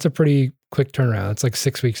 So that's a pretty quick turnaround. It's like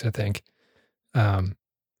 6 weeks, I think.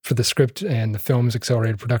 for the script and the film's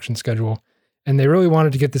accelerated production schedule. And they really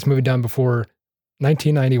wanted to get this movie done before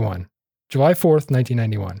 1991, July 4th,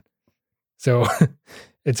 1991. So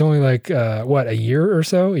it's only like, a year or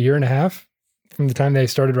so, a year and a half from the time they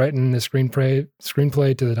started writing the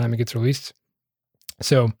screenplay to the time it gets released.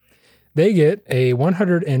 So they get a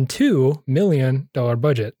 $102 million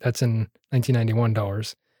budget. That's in 1991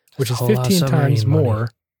 dollars, which is 15 times more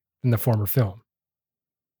than the former film.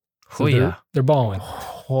 So they're balling.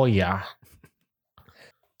 Oh, yeah.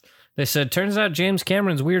 They said, turns out James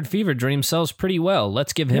Cameron's weird fever dream sells pretty well.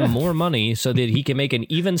 Let's give him more money so that he can make an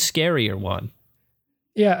even scarier one.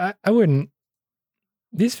 Yeah, I wouldn't.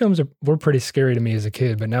 These films were pretty scary to me as a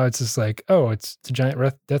kid, but now it's just like, oh, it's a giant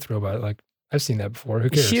death robot. Like, I've seen that before. Who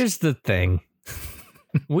cares? Here's the thing.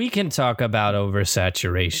 We can talk about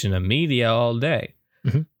oversaturation of media all day.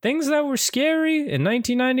 Mm-hmm. Things that were scary in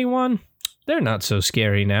 1991, they're not so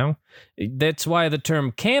scary now. That's why the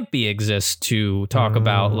term campy exists to talk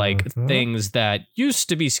about like things that used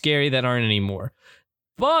to be scary that aren't anymore.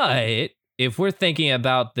 But if we're thinking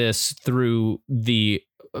about this through the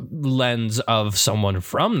lens of someone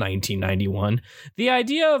from 1991, the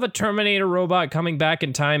idea of a Terminator robot coming back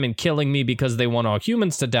in time and killing me because they want all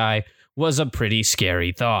humans to die was a pretty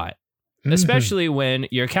scary thought. Mm-hmm. Especially when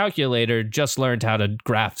your calculator just learned how to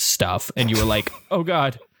graph stuff and you were like, oh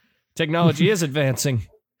God, technology is advancing.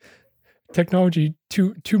 Technology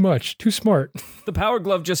too much, too smart. The Power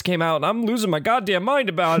Glove just came out and I'm losing my goddamn mind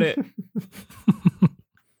about it.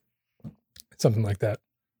 Something like that.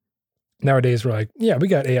 Nowadays we're like, yeah, we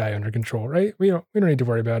got AI under control, right? We don't need to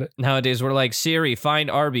worry about it. Nowadays we're like, Siri, find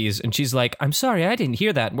Arby's, and she's like, I'm sorry, I didn't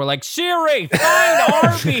hear that. And we're like, Siri, find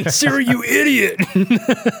Arby's. Siri, you idiot.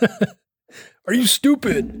 Are you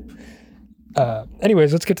stupid?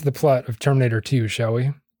 Anyways, let's get to the plot of Terminator 2, shall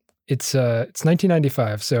we? It's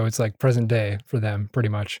 1995, so it's like present day for them, pretty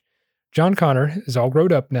much. John Connor is all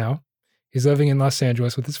grown up now. He's living in Los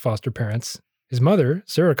Angeles with his foster parents. His mother,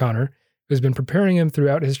 Sarah Connor, who's been preparing him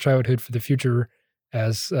throughout his childhood for the future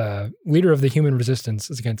as leader of the human resistance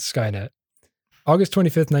against Skynet. August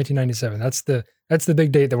 25th, 1997. That's the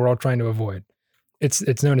big date that we're all trying to avoid.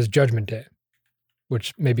 It's known as Judgment Day,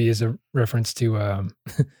 which maybe is a reference to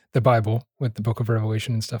the Bible with the Book of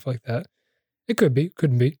Revelation and stuff like that. It could be,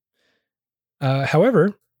 couldn't be.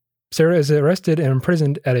 However, Sarah is arrested and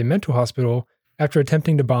imprisoned at a mental hospital after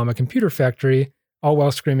attempting to bomb a computer factory, all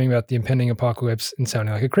while screaming about the impending apocalypse and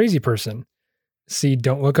sounding like a crazy person. See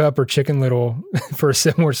Don't Look Up or Chicken Little for a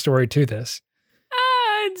similar story to this.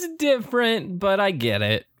 It's different, but I get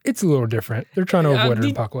it. It's a little different. They're trying to avoid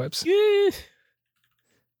an apocalypse.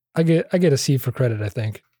 I get a C for credit, I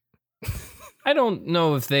think. I don't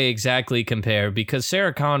know if they exactly compare because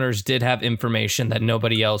Sarah Connors did have information that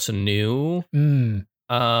nobody else knew.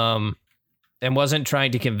 And wasn't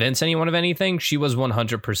trying to convince anyone of anything. She was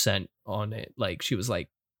 100% on it. Like, she was like,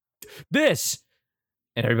 this.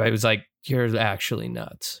 And everybody was like, you're actually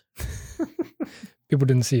nuts. People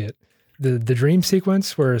didn't see it. The dream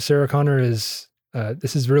sequence where Sarah Connor is,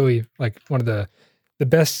 this is really like one of the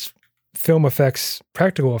best film effects,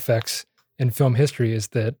 practical effects in film history, is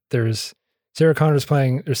that there's Sarah Connor's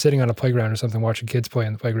playing, or sitting on a playground or something, watching kids play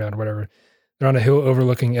on the playground or whatever. They're on a hill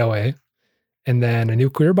overlooking LA, and then a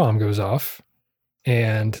nuclear bomb goes off.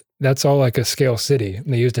 And that's all like a scale city.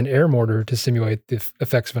 And they used an air mortar to simulate the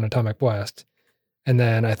effects of an atomic blast. And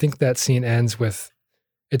then I think that scene ends with,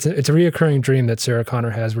 it's a reoccurring dream that Sarah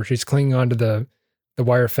Connor has where she's clinging onto the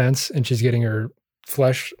wire fence and she's getting her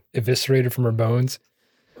flesh eviscerated from her bones.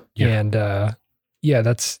 Yeah. And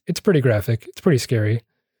it's pretty graphic. It's pretty scary.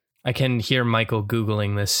 I can hear Michael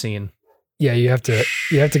Googling this scene. Yeah, you have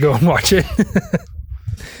to go and watch it.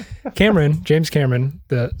 James Cameron,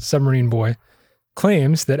 the submarine boy,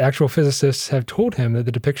 claims that actual physicists have told him that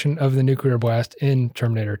the depiction of the nuclear blast in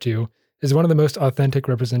Terminator 2 is one of the most authentic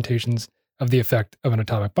representations of the effect of an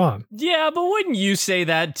atomic bomb. Yeah, but wouldn't you say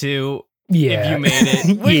that too? Yeah. If you made it?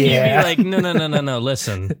 Wouldn't you be like, no,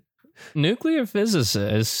 listen. Nuclear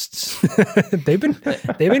physicists. they've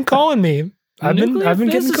been calling me. I've been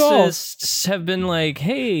getting calls. Physicists have been like,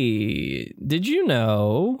 hey, did you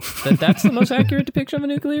know that that's the most accurate depiction of a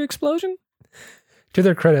nuclear explosion? To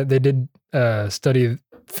their credit, they did study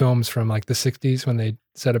films from like the 60s when they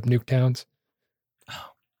set up nuke towns.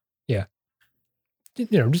 Oh. Yeah.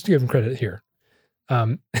 Just to give them credit here.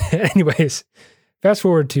 Anyways, fast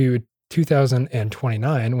forward to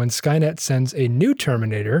 2029 when Skynet sends a new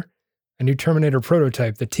Terminator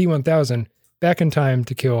prototype, the T-1000, back in time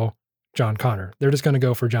to kill John Connor. They're just going to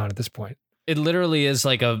go for John at this point. It literally is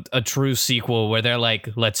like a true sequel where they're like,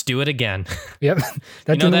 let's do it again. Yep.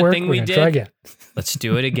 That didn't work. We're going to try again. Let's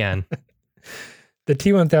do it again. The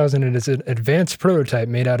T-1000 is an advanced prototype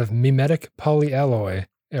made out of mimetic polyalloy,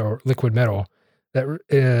 or liquid metal,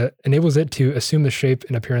 that enables it to assume the shape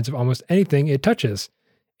and appearance of almost anything it touches,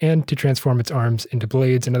 and to transform its arms into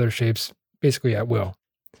blades and other shapes, basically at will.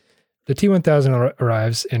 The T-1000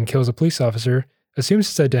 arrives and kills a police officer, assumes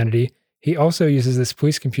his identity. He also uses this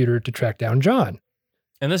police computer to track down John.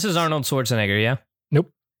 And this is Arnold Schwarzenegger, yeah? Nope.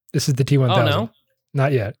 This is the T-1000. Oh, no?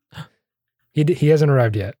 Not yet. He hasn't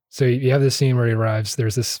arrived yet. So you have this scene where he arrives.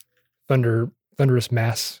 There's this thunderous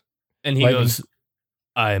mass. And he lightning. goes,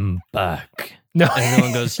 I'm back. No. And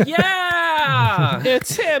everyone goes, yeah!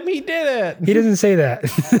 It's him. He did it. He doesn't say that.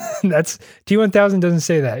 That's T-1000 doesn't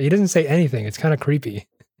say that. He doesn't say anything. It's kind of creepy.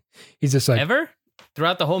 He's just like, Ever?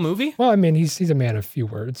 Throughout the whole movie? well, I mean, he's a man of few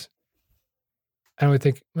words. I would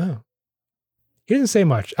think, oh, he doesn't say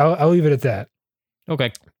much. I'll leave it at that.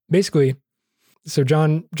 Okay. Basically, so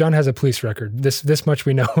John has a police record. This much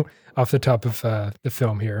we know off the top of the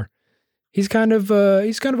film here. He's kind of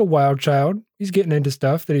a wild child. He's getting into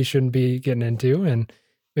stuff that he shouldn't be getting into, and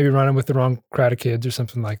maybe running with the wrong crowd of kids or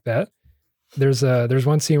something like that. There's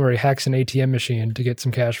one scene where he hacks an ATM machine to get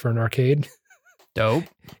some cash for an arcade. Dope.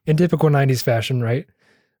 In typical 90s fashion, right?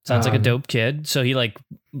 Sounds like a dope kid. So he like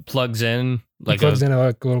plugs in like he plugs in a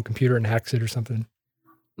little computer and hacks it or something.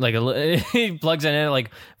 he plugs in and it like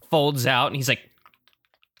folds out and he's like,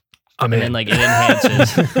 I'm and in. then like it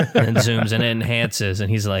enhances and then zooms and it enhances and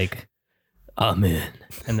he's like, I'm in.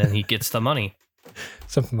 And then he gets the money.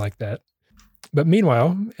 Something like that. But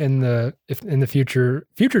meanwhile, in the future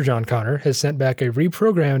John Connor has sent back a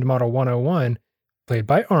reprogrammed Model 101 played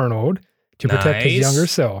by Arnold to protect his Nice. younger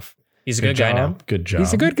self. He's a good guy now. Good job.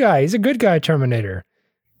 He's a good guy. He's a good guy, Terminator.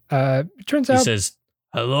 Turns He out says,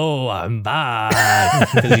 hello, I'm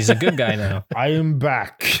back. Because he's a good guy now. I am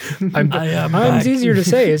back. I'm back. it's easier to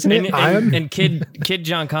say, isn't it? And kid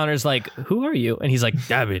John Connor's like, who are you? And he's like,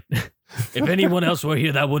 damn it. If anyone else were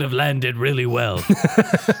here, that would have landed really well.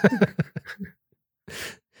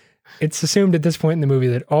 It's assumed at this point in the movie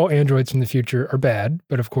that all androids from the future are bad,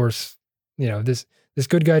 but of course, this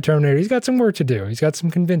good guy Terminator, he's got some work to do. He's got some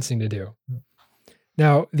convincing to do.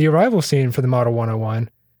 Now, the arrival scene for the Model 101,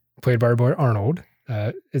 played by our boy Arnold,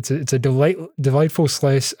 it's a delightful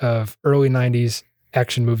slice of early 90s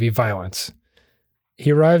action movie violence.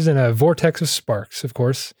 He arrives in a vortex of sparks, of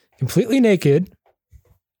course, completely naked,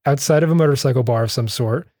 outside of a motorcycle bar of some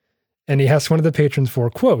sort, and he asks one of the patrons for,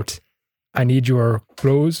 quote, I need your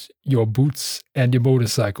clothes, your boots, and your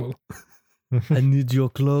motorcycle. I need your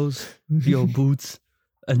clothes, your boots,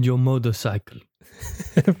 and your motorcycle.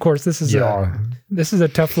 And of course, this is a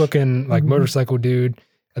tough looking motorcycle dude.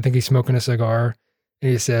 I think he's smoking a cigar,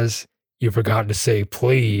 and he says, "You forgot to say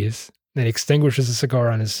please." Then he extinguishes the cigar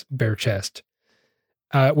on his bare chest.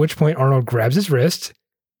 At which point, Arnold grabs his wrist,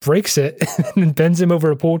 breaks it, and then bends him over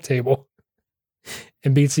a pool table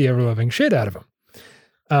and beats the ever loving shit out of him.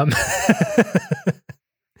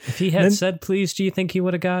 If he had said please, do you think he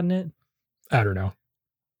would have gotten it? I don't know.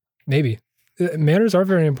 Maybe. Manners are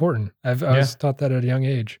very important. I was taught that at a young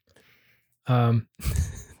age. Then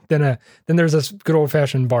there's this good old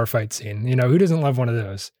fashioned bar fight scene. Who doesn't love one of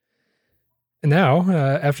those? And now,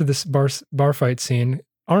 after this bar fight scene,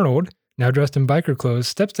 Arnold, now dressed in biker clothes,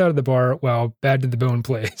 steps out of the bar while Bad to the Bone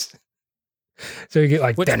plays. So you get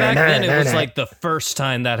like, which back then it was like the first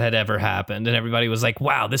time that had ever happened, and everybody was like,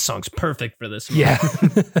 "Wow, this song's perfect for this." Yeah,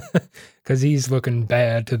 because he's looking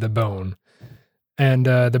bad to the bone. And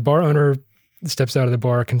the bar owner steps out of the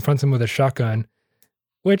bar, confronts him with a shotgun,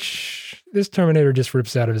 which this Terminator just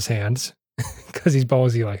rips out of his hands because he's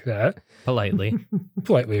ballsy like that. Politely,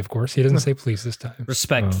 of course. He doesn't say please this time.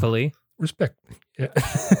 Respectfully, respect. Yeah,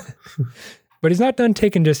 but he's not done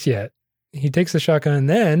taking just yet. He takes the shotgun and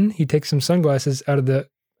then he takes some sunglasses out of the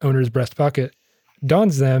owner's breast pocket,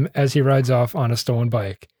 dons them as he rides off on a stolen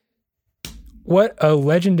bike. What a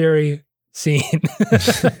legendary scene.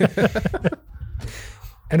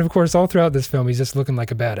 And of course, all throughout this film, he's just looking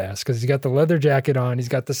like a badass because he's got the leather jacket on, he's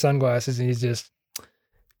got the sunglasses, and he's just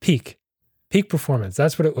peak performance.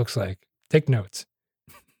 That's what it looks like. Take notes.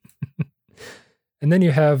 And then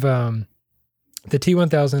you have the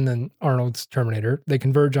T-1000 and Arnold's Terminator. They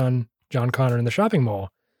converge on John Connor in the shopping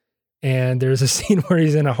mall. And there's a scene where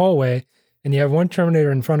he's in a hallway and you have one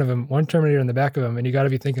Terminator in front of him, one Terminator in the back of him. And you got to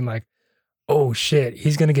be thinking like, oh shit,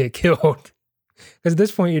 he's going to get killed. Because at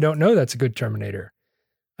this point, you don't know that's a good Terminator.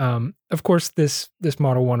 Of course, this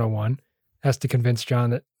Model 101 has to convince John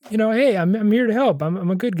that, hey, I'm here to help.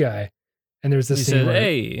 I'm a good guy. And there's this he scene said, where,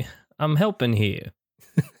 hey, I'm helping here.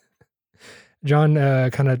 John,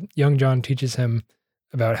 young John teaches him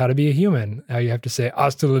about how to be a human, how you have to say,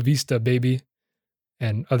 hasta la vista, baby.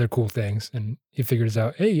 and other cool things. And he figures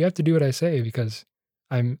out, hey, you have to do what I say because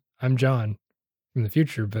I'm John from the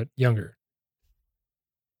future, but younger.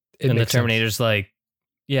 And the Terminator's like,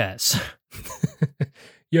 yes.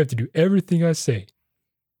 You have to do everything I say.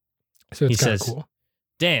 So it's kind of cool.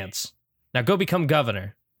 Dance. Now go become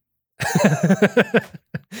governor.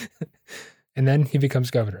 And then he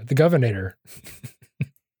becomes governor. The Governator.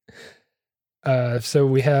 So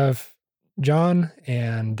we have John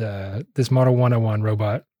and this Model 101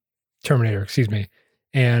 robot, Terminator, excuse me.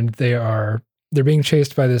 And they're being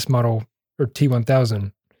chased by this Model or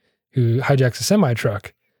T-1000 who hijacks a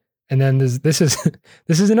semi-truck. And then this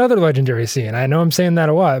is another legendary scene. I know I'm saying that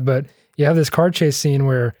a lot, but you have this car chase scene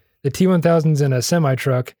where the T-1000's in a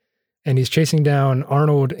semi-truck and he's chasing down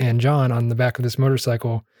Arnold and John on the back of this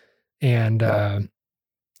motorcycle. And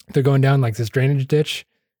they're going down like this drainage ditch,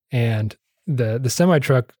 and the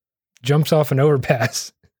semi-truck jumps off an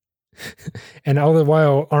overpass. And all the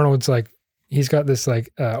while, Arnold's like, he's got this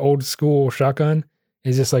like old school shotgun.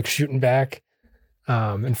 He's just like shooting back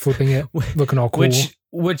and flipping it, looking all cool.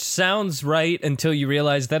 Which sounds right until you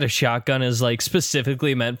realize that a shotgun is like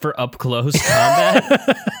specifically meant for up close combat.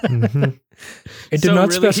 Mm-hmm. It did not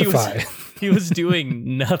really specify. He was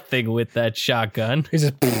doing nothing with that shotgun.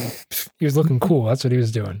 He was looking cool. That's what he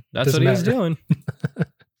was doing. That's what he was doing.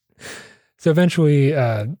 So eventually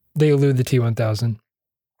they elude the T-1000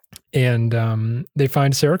 and they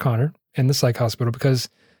find Sarah Connor in the psych hospital because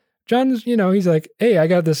John's, he's like, hey, I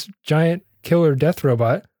got this giant killer death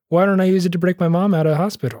robot. Why don't I use it to break my mom out of the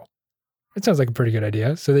hospital? It sounds like a pretty good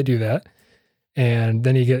idea. So they do that. And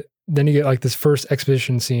then you get like this first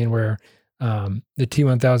exposition scene where the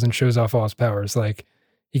T-1000 shows off all his powers. Like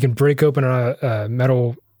he can break open a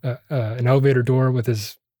metal, an elevator door with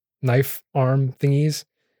his knife arm thingies.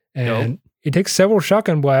 And he takes several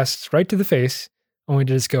shotgun blasts right to the face, only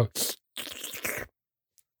to just go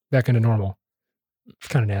back into normal. It's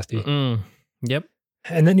kind of nasty. Yep.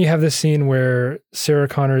 And then you have this scene where Sarah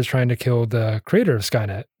Connor is trying to kill the creator of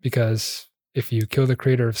Skynet, because if you kill the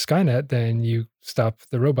creator of Skynet, then you stop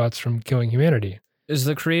the robots from killing humanity. Is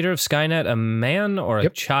the creator of Skynet a man or a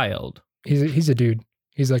child? He's a dude.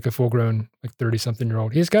 He's like a full-grown, like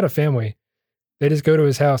 30-something-year-old. He's got a family. They just go to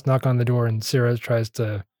his house, knock on the door, and Sarah tries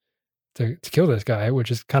to kill this guy, which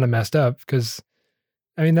is kind of messed up because,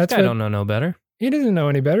 I mean, that's I don't know no better. He doesn't know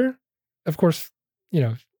any better. Of course,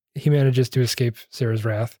 he manages to escape Sarah's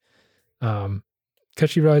wrath because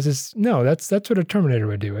she realizes, no, that's what a Terminator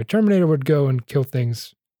would do. A Terminator would go and kill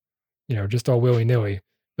things, just all willy-nilly.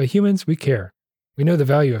 But humans, we care. We know the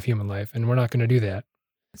value of human life, and we're not going to do that.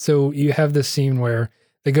 So you have this scene where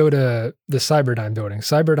they go to the Cyberdyne building.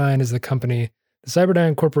 Cyberdyne is the company. The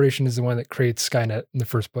Cyberdyne Corporation is the one that creates Skynet in the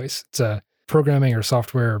first place. It's a programming or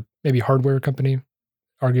software, maybe hardware company,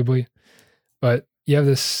 arguably. But you have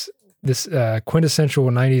this quintessential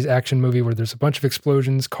 90s action movie where there's a bunch of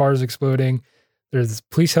explosions, cars exploding. There's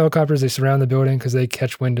police helicopters. They surround the building because they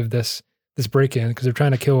catch wind of this break-in because they're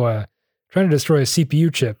trying to destroy a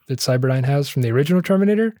CPU chip that Cyberdyne has from the original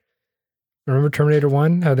Terminator. Remember Terminator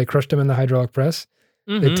 1, how they crushed him in the hydraulic press?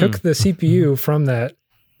 Mm-hmm. They took the CPU from that,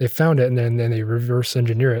 they found it, and then they reverse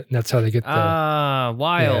engineer it, and that's how they get the...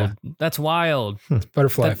 wild. Yeah. That's wild. It's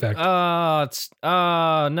butterfly effect. No.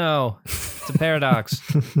 It's a paradox.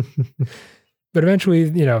 But eventually,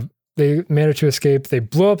 they manage to escape. They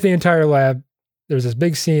blow up the entire lab. There's this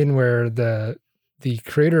big scene where the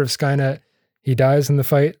creator of Skynet, he dies in the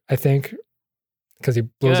fight, I think, because he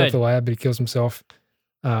blows up the lab, but he kills himself.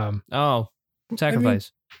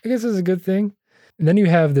 Sacrifice. I guess it's a good thing. And then you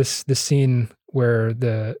have this scene where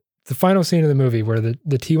the final scene of the movie where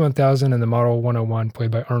the T-1000 and the Model 101,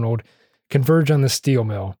 played by Arnold, converge on the steel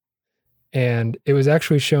mill. And it was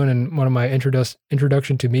actually shown in one of my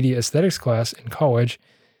introduction to media aesthetics class in college,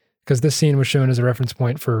 because this scene was shown as a reference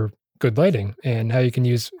point for good lighting and how you can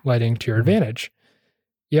use lighting to your advantage.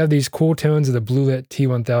 You have these cool tones of the blue lit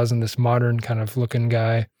T-1000, this modern kind of looking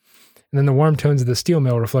guy, and then the warm tones of the steel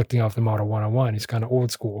mill reflecting off the Model 101. He's kind of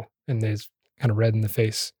old school and he's kind of red in the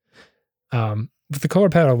face. With the color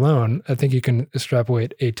palette alone, I think you can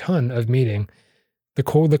extrapolate a ton of meaning. The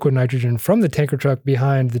cold liquid nitrogen from the tanker truck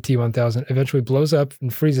behind the T-1000 eventually blows up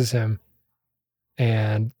and freezes him,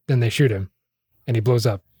 and then they shoot him, and he blows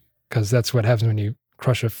up, because that's what happens when you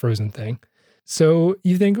crush a frozen thing. So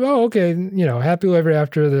you think, oh, okay, happily ever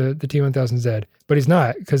after, the T-1000's dead. But he's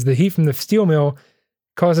not, because the heat from the steel mill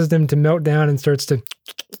causes them to melt down and starts to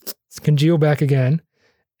congeal back again.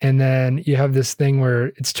 And then you have this thing where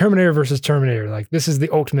it's Terminator versus Terminator. Like, this is the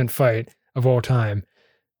ultimate fight of all time.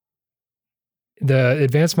 The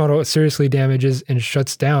advanced model seriously damages and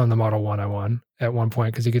shuts down the Model 101 at one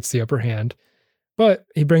point because he gets the upper hand. But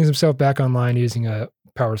he brings himself back online using a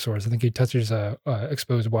power source. I think he touches a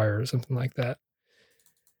exposed wire or something like that.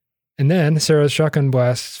 And then Sarah's shotgun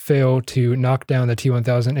blasts fail to knock down the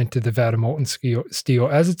T-1000 into the vat of molten steel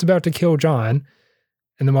as it's about to kill John.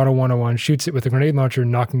 And the Model 101 shoots it with a grenade launcher,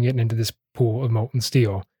 knocking it into this pool of molten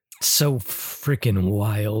steel. So freaking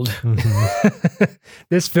wild. Mm-hmm.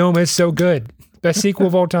 This film is so good. Best sequel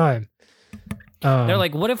of all time. They're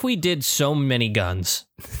like, what if we did so many guns?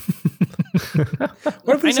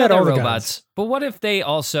 What if we I know said they're all the robots, guns? but what if they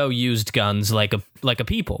also used guns like a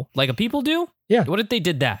people do? Yeah. What if they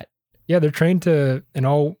did that? Yeah, they're trained in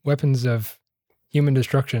all weapons of human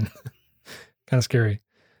destruction. Kind of scary.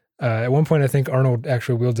 At one point, I think Arnold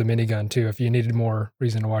actually wields a minigun too, if you needed more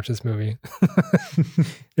reason to watch this movie.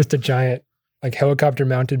 Just a giant, like,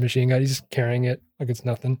 helicopter-mounted machine gun. He's just carrying it like it's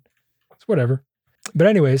nothing. It's whatever. But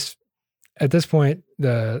anyways, at this point,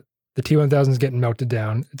 the T-1000 is getting melted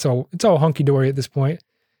down. It's all hunky-dory at this point.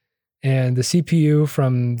 And the CPU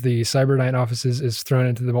from the Cyberdyne offices is thrown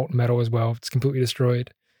into the molten metal as well. It's completely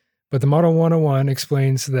destroyed. But the Model 101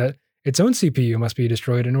 explains that its own CPU must be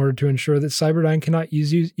destroyed in order to ensure that Cyberdyne cannot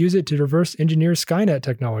use it to reverse engineer Skynet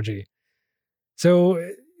technology.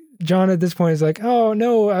 So John at this point is like, oh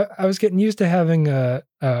no, I was getting used to having a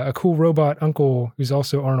cool robot uncle who's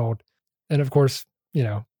also Arnold. And of course, you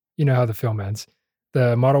know how the film ends.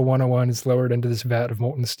 The Model 101 is lowered into this vat of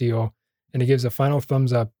molten steel, and it gives a final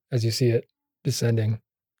thumbs up as you see it descending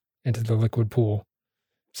into the liquid pool.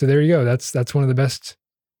 So there you go. That's one of the best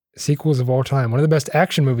sequels of all time. One of the best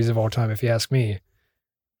action movies of all time, if you ask me.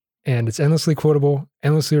 And it's endlessly quotable,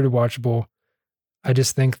 endlessly rewatchable. I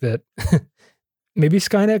just think that maybe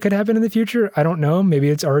Skynet could happen in the future. I don't know. Maybe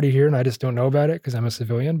it's already here and I just don't know about it because I'm a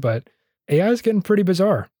civilian, but AI is getting pretty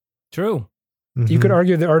bizarre. True. You could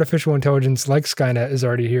argue that artificial intelligence like Skynet is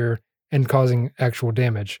already here and causing actual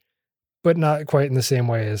damage, but not quite in the same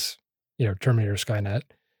way as, Terminator Skynet.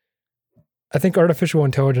 I think artificial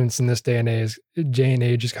intelligence in this day and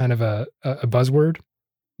age is kind of a buzzword,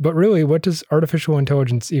 but really, what does artificial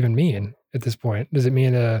intelligence even mean at this point? Does it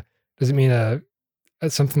mean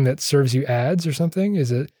something that serves you ads or something?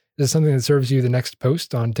 Is it something that serves you the next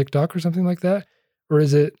post on TikTok or something like that? Or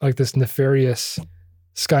is it like this nefarious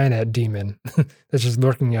Skynet demon that's just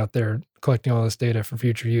lurking out there collecting all this data for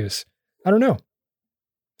future use? I don't know.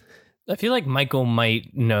 I feel like Michael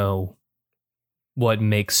might know what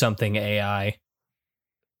makes something AI.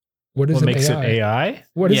 What makes it AI?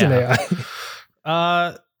 What is an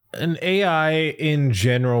AI? An AI in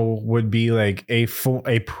general would be like a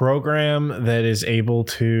program that is able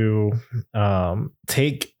to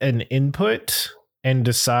take an input and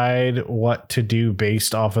decide what to do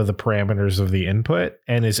based off of the parameters of the input,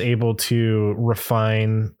 and is able to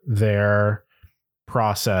refine their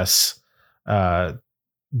process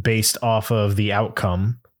based off of the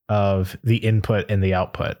outcome of the input and the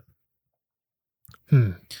output.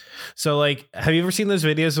 So, like, have you ever seen those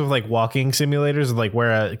videos of like walking simulators of like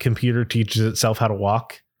where a computer teaches itself how to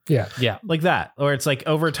walk? Yeah. Like that. Or it's like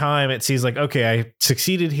over time it sees like, okay, I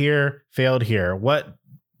succeeded here, failed here. What?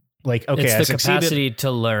 Like, okay, it's I the succeeded. capacity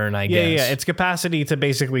to learn, I guess. Yeah. It's capacity to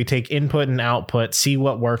basically take input and output, see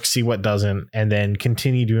what works, see what doesn't, and then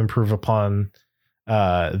continue to improve upon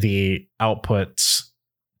the outputs.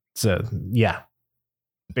 So yeah,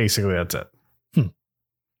 basically that's it.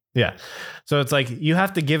 Yeah. So it's like you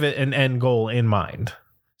have to give it an end goal in mind.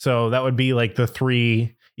 So that would be like the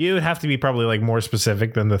 3. You would have to be probably like more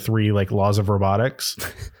specific than the 3 like laws of robotics.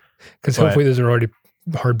 Because hopefully those are already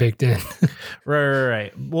hard baked in.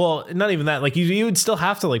 Right. Well, not even that. Like you would still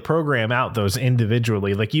have to like program out those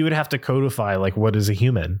individually. Like you would have to codify like what is a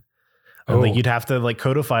human. And like you'd have to like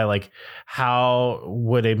codify like how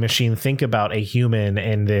would a machine think about a human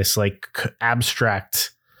in this like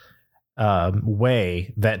abstract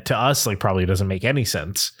way that to us like probably doesn't make any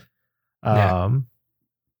sense.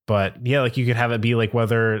 But yeah, like you could have it be like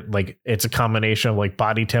whether like it's a combination of like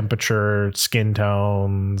body temperature, skin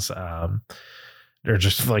tones, or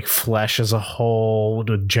just like flesh as a whole,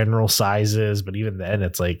 the general sizes. But even then,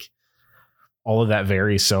 it's like all of that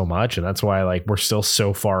varies so much, and that's why like we're still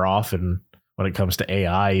so far off. And when it comes to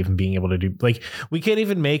AI, even being able to do like we can't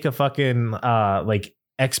even make a fucking like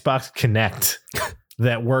Xbox Kinect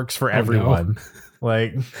that works for everyone. No.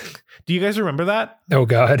 Like, do you guys remember that? Oh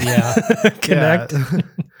God, yeah. Kinect. Yeah.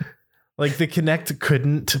 Like the Kinect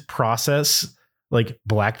couldn't process like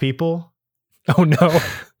black people. Oh no.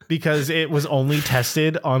 Because it was only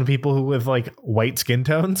tested on people who with like white skin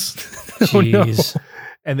tones. Jeez. No.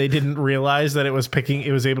 And they didn't realize that it was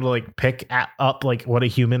able to like pick up like what a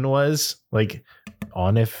human was like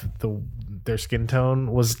on if their skin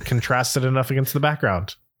tone was contrasted enough against the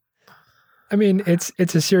background. I mean, it's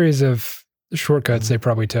a series of shortcuts they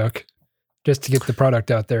probably took just to get the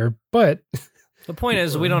product out there. But the point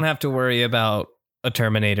is, we don't have to worry about a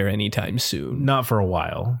Terminator anytime soon. Not for a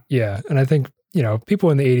while. Yeah, and I think,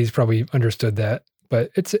 people in the 80s probably understood that.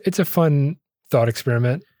 But it's a fun thought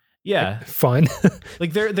experiment. Yeah. Fun.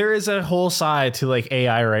 Like there is a whole side to like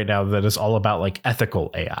AI right now that is all about like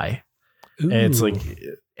ethical AI. And it's like,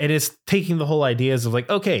 it is taking the whole ideas of like,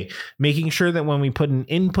 okay, making sure that when we put an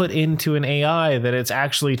input into an AI, that it's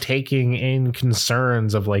actually taking in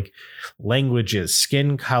concerns of like languages,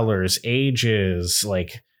 skin colors, ages,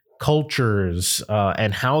 like cultures,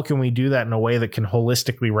 and how can we do that in a way that can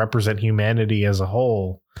holistically represent humanity as a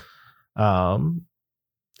whole.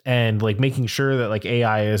 And like making sure that like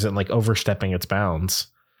AI isn't like overstepping its bounds.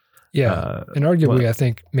 Yeah. And arguably, I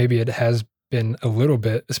think maybe it has been a little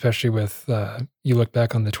bit, especially with you look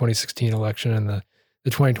back on the 2016 election and the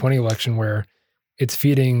 2020 election, where it's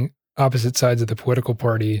feeding opposite sides of the political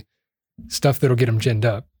party stuff that'll get them ginned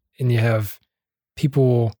up. And you have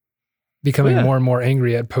people becoming more and more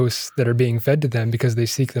angry at posts that are being fed to them because they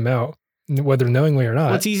seek them out, whether knowingly or not.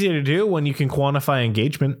 Well, it's easy to do when you can quantify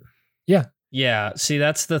engagement. Yeah. Yeah. See,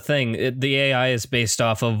 that's the thing. The AI is based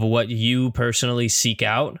off of what you personally seek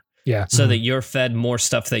out. Yeah. So that you're fed more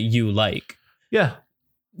stuff that you like. Yeah.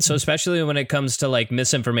 So especially when it comes to like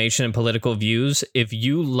misinformation and political views, if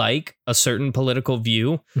you like a certain political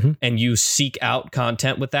view and you seek out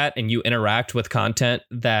content with that and you interact with content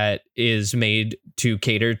that is made to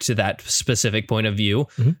cater to that specific point of view,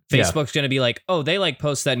 Facebook's going to be like, oh, they like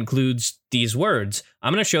posts that includes these words.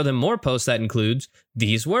 I'm going to show them more posts that includes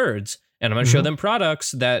these words. And I'm going to show them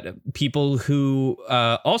products that people who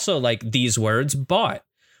also like these words bought.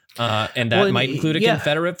 And that might include a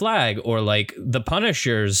Confederate flag or like the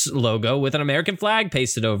Punisher's logo with an American flag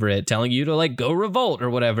pasted over it, telling you to like go revolt or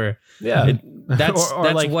whatever. Yeah. That's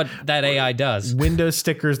like what that AI does. Window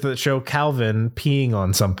stickers that show Calvin peeing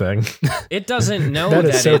on something. It doesn't know that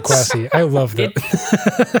that is so classy. I love that.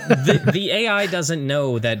 The AI doesn't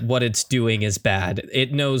know that what it's doing is bad.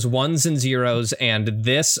 It knows ones and zeros, and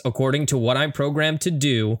this, according to what I'm programmed to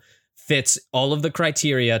do, fits all of the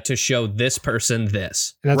criteria to show this person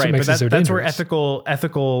this. And that's right, what makes but it so that's where dangerous.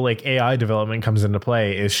 ethical like AI development comes into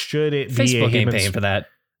play. Is should it be Facebook a ain't paying for that.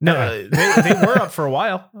 No, they were up for a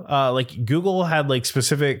while. Like Google had like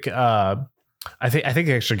specific. I think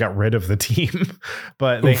they actually got rid of the team,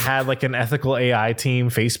 but they had like an ethical AI team.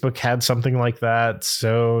 Facebook had something like that.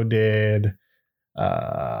 So did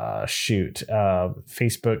Facebook,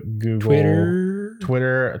 Google,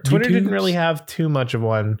 Twitter didn't really have too much of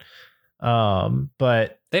one.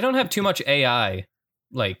 But they don't have too much AI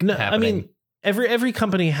happening. I mean, every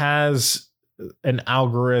company has an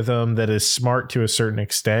algorithm that is smart to a certain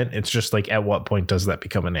extent. It's just like, at what point does that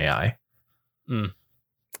become an AI? And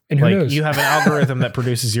who like knows? You have an algorithm that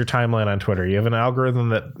produces your timeline on Twitter. You have an algorithm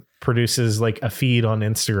that produces like a feed on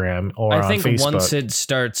Instagram or on Facebook. I think once it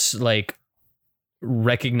starts like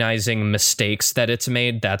recognizing mistakes that it's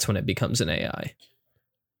made, that's when it becomes an AI.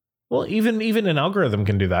 Well, even an algorithm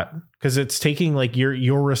can do that because it's taking like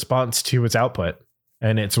your response to its output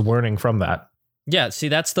and it's learning from that. Yeah, see,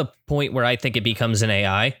 that's the point where I think it becomes an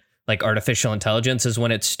AI, like artificial intelligence, is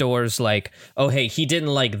when it stores like, oh, hey, he didn't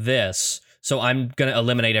like this, so I'm going to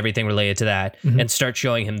eliminate everything related to that and start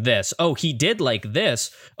showing him this. Oh, he did like this.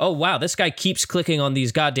 Oh, wow, this guy keeps clicking on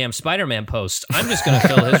these goddamn Spider-Man posts. I'm just going to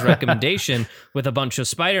fill his recommendation with a bunch of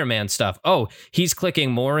Spider-Man stuff. Oh, he's clicking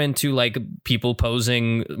more into like people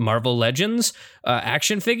posing Marvel Legends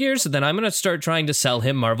action figures. Then I'm going to start trying to sell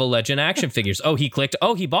him Marvel Legend action figures. Oh, he clicked.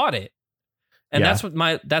 Oh, he bought it. And that's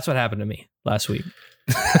what happened to me last week.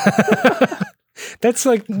 That's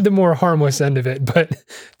like the more harmless end of it, but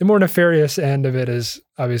the more nefarious end of it is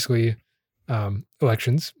obviously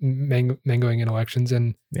elections, mangoing in elections,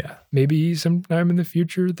 and maybe sometime in the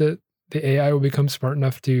future that the AI will become smart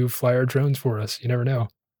enough to fly our drones for us. You never know.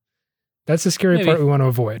 That's the scary part we want to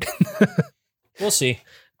avoid. We'll see.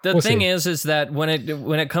 The thing is that when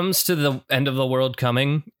it comes to the end of the world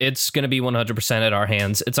coming, it's going to be 100% at our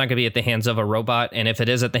hands. It's not going to be at the hands of a robot. And if it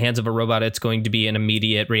is at the hands of a robot, it's going to be an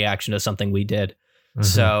immediate reaction to something we did.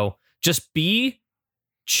 So just be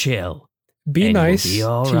chill. Be nice to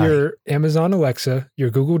your Amazon Alexa, your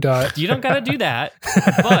Google Dot. You don't got to do that.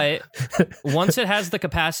 But once it has the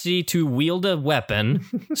capacity to wield a weapon,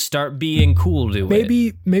 start being cool to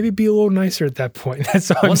it. Maybe be a little nicer at that point. That's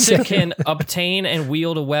all I'm saying. Once it can obtain and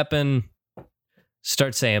wield a weapon,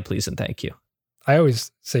 start saying please and thank you. I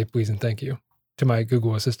always say please and thank you to my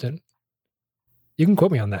Google Assistant. You can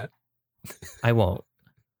quote me on that. I won't.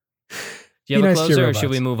 Do you have a closer or should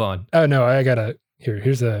we move on? Oh, no, I got to.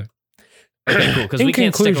 Here's a... Okay, cool. Because In we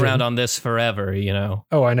can't stick conclusion- around on this forever, you know.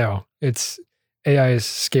 Oh, I know. AI is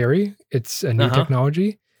scary. It's a new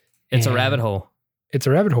technology. It's a and rabbit hole. It's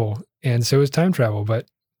a rabbit hole, and so is time travel. But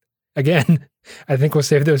again, I think we'll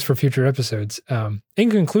save those for future episodes. In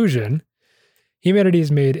conclusion, humanity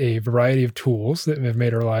has made a variety of tools that have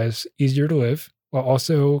made our lives easier to live, while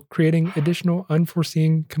also creating additional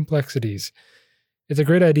unforeseen complexities. It's a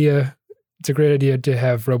great idea. It's a great idea to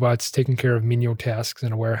have robots taking care of menial tasks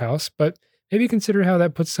in a warehouse, but maybe consider how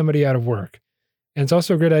that puts somebody out of work. And it's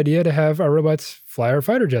also a great idea to have our robots fly our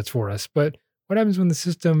fighter jets for us. But what happens when the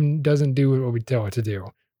system doesn't do what we tell it to do,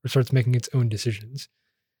 or starts making its own decisions?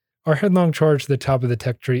 Our headlong charge to the top of the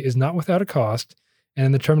tech tree is not without a cost, and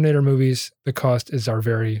in the Terminator movies, the cost is our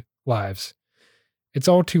very lives. It's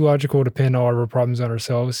all too logical to pin all of our problems on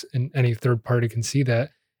ourselves, and any third party can see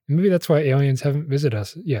that. And maybe that's why aliens haven't visited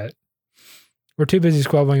us yet. We're too busy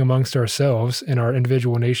squabbling amongst ourselves and our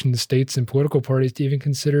individual nations, states, and political parties to even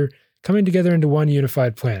consider coming together into one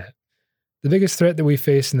unified planet. The biggest threat that we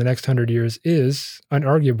face in the next 100 years is,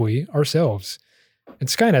 unarguably, ourselves. And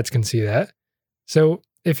Skynets can see that. So,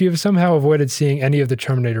 if you've somehow avoided seeing any of the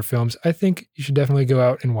Terminator films, I think you should definitely go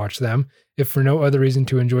out and watch them, if for no other reason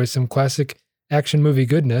to enjoy some classic action movie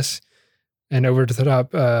goodness and over to the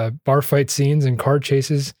top bar fight scenes and car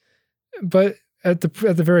chases. But at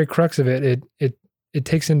the very crux of it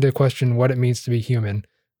takes into question what it means to be human,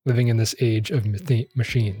 living in this age of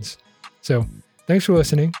machines. So, thanks for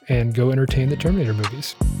listening, and go entertain the Terminator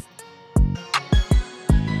movies.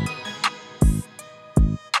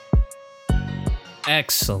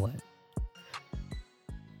 Excellent.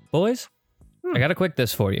 Boys, I got to quick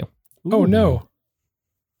this for you. Oh no.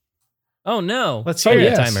 Oh, no. Let's Oh, hear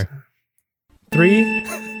Give it. me a yes. timer. 3,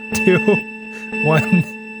 2, 1,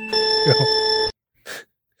 go.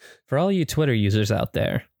 For all you Twitter users out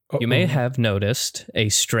there, you may have noticed a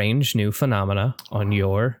strange new phenomena on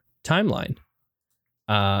your timeline.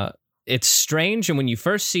 It's strange, and when you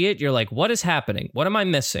first see it, you're like, what is happening? What am I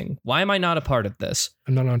missing? Why am I not a part of this?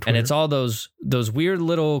 I'm not on Twitter. And it's all those weird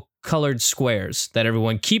little colored squares that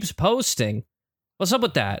everyone keeps posting. What's up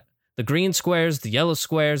with that? The green squares, the yellow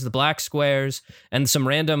squares, the black squares, and some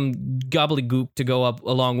random gobbledygook to go up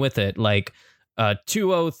along with it, like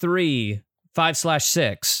 203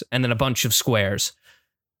 5/6, and then a bunch of squares.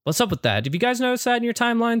 What's up with that? Have you guys noticed that in your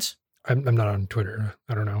timelines? I'm not on Twitter.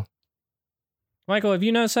 I don't know. Michael, have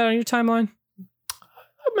you noticed that on your timeline?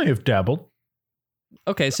 I may have dabbled.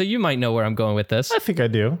 Okay, so you might know where I'm going with this. I think I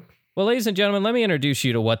do. Well, ladies and gentlemen, let me introduce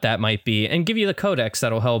you to what that might be and give you the codex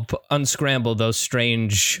that'll help unscramble those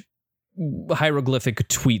strange hieroglyphic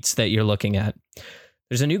tweets that you're looking at.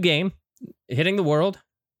 There's a new game hitting the world,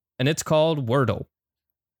 and it's called Wordle.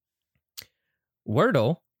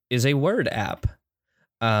 Wordle is a word app.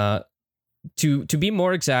 To be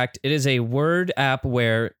more exact, it is a word app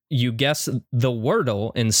where you guess the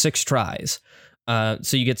Wordle in 6 tries.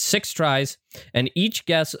 So you get 6 tries, and each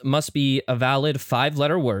guess must be a valid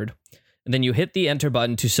 5-letter word. And then you hit the enter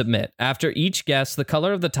button to submit. After each guess, the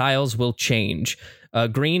color of the tiles will change.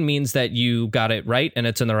 Green means that you got it right and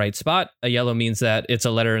it's in the right spot. A yellow means that it's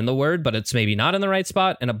a letter in the word, but it's maybe not in the right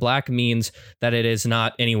spot. And a black means that it is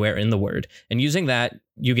not anywhere in the word. And using that,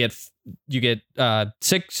 you get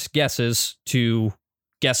 6 guesses to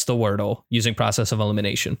guess the Wordle using process of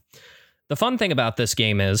elimination. The fun thing about this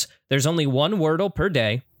game is there's only one Wordle per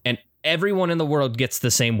day, and everyone in the world gets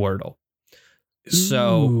the same Wordle.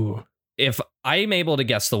 So Ooh. if I'm able to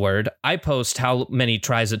guess the word, I post how many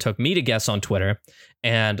tries it took me to guess on Twitter.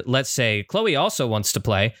 And let's say Chloe also wants to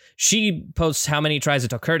play. She posts how many tries it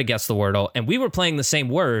took her to guess the Wordle. And we were playing the same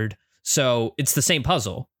word. So it's the same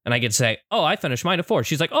puzzle. And I could say, oh, I finished mine at 4.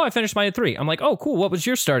 She's like, oh, I finished mine at 3. I'm like, oh, cool. What was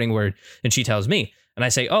your starting word? And she tells me. And I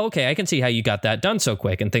say, oh, okay, I can see how you got that done so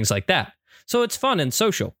quick and things like that. So it's fun and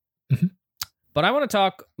social. Mm-hmm. But I want to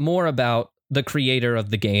talk more about the creator of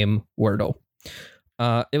the game, Wordle.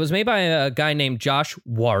 It was made by a guy named Josh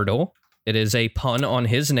Wardle. It is a pun on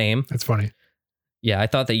his name. That's funny. Yeah, I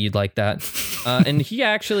thought that you'd like that. And he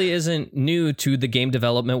actually isn't new to the game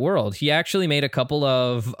development world. He actually made a couple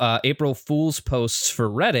of April Fool's posts for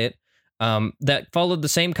Reddit that followed the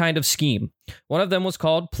same kind of scheme. One of them was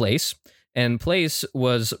called Place, and Place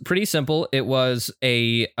was pretty simple. It was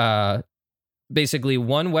a basically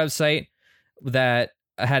one website that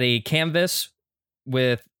had a canvas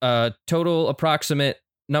with a total approximate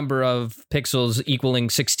number of pixels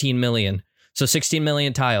equaling 16 million. So 16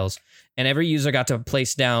 million tiles. And every user got to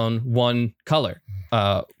place down one color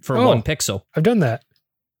for one pixel. I've done that.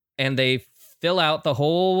 And they fill out the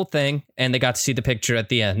whole thing, and they got to see the picture at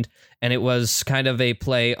the end. And it was kind of a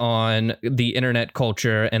play on the internet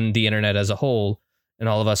culture and the internet as a whole. and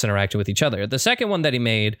all of us interacting with each other. The second one that he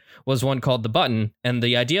made was one called The Button. And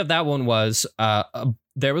the idea of that one was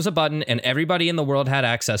there was a button and everybody in the world had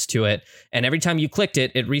access to it. And every time you clicked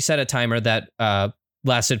it, it reset a timer that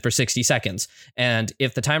lasted for 60 seconds. And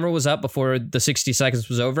if the timer was up before the 60 seconds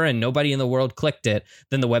was over and nobody in the world clicked it,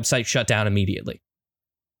 then the website shut down immediately.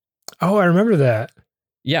 Oh, I remember that.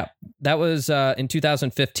 Yeah, that was in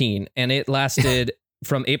 2015. And it lasted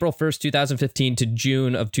from April 1st, 2015 to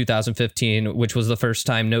June of 2015, which was the first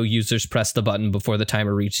time no users pressed the button before the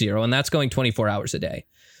timer reached 0. And that's going 24 hours a day.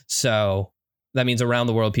 So that means around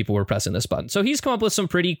the world, people were pressing this button. So he's come up with some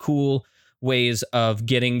pretty cool ways of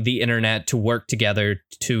getting the internet to work together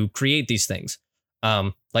to create these things.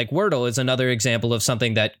 Like Wordle is another example of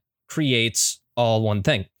something that creates all one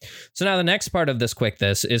thing. So now the next part of this quick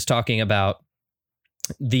this is talking about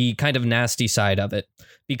the kind of nasty side of it,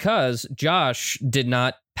 because Josh did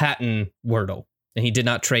not patent Wordle and he did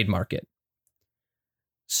not trademark it.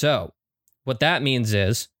 So what that means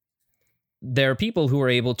is there are people who are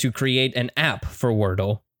able to create an app for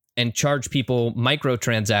Wordle and charge people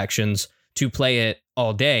microtransactions to play it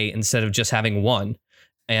all day instead of just having one.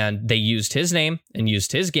 And they used his name and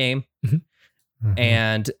used his game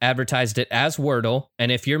and advertised it as Wordle.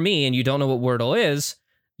 And if you're me and you don't know what Wordle is,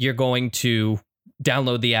 you're going to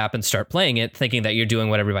download the app and start playing it thinking that you're doing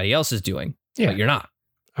what everybody else is doing, but you're not.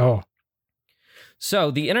 Oh.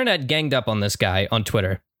 So the internet ganged up on this guy on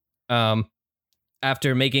Twitter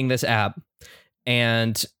after making this app.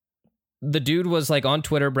 And the dude was like on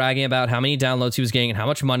Twitter bragging about how many downloads he was getting and how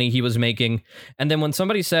much money he was making. And then when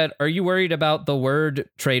somebody said, "Are you worried about the word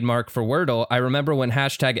trademark for Wordle?" I remember when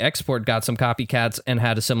 #export got some copycats and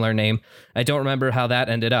had a similar name. I don't remember how that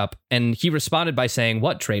ended up. And he responded by saying,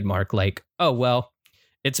 "What trademark?" Like, "Oh, well,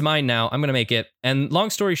 it's mine now. I'm going to make it." And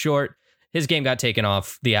long story short, his game got taken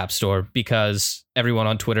off the App Store because everyone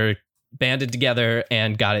on Twitter banded together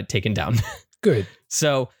and got it taken down. Good.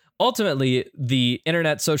 So ultimately, the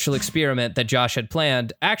internet social experiment that Josh had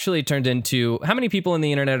planned actually turned into how many people in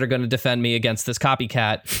the internet are going to defend me against this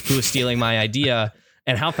copycat who is stealing my idea,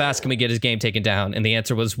 and how fast can we get his game taken down? And the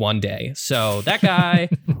answer was 1 day. So that guy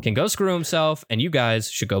can go screw himself, and you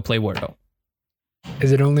guys should go play Wordle.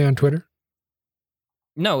 Is it only on Twitter?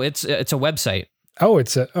 No, it's a website. Oh,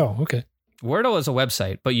 okay. Wordle is a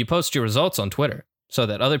website, but you post your results on Twitter so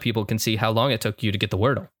that other people can see how long it took you to get the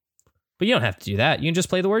Wordle. But you don't have to do that. You can just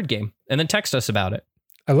play the word game and then text us about it.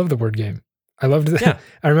 I love the word game. I loved that. Yeah,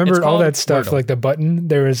 I remember all that stuff, Wordle. like the button.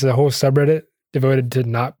 There was a whole subreddit devoted to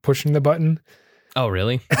not pushing the button. Oh,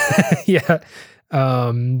 really? Yeah.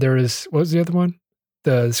 There was, what was the other one?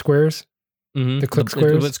 The squares? Mm-hmm. The click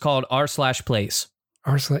squares? It's called r/place.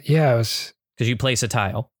 Yeah, it was. Because you place a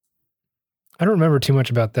tile. I don't remember too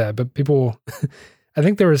much about that, but people, I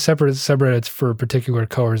think there were separate subreddits for particular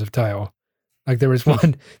colors of tile. Like there was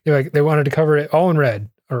one, they wanted to cover it all in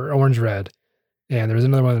red or orange red. And there was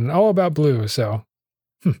another one all about blue. So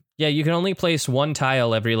yeah, you can only place one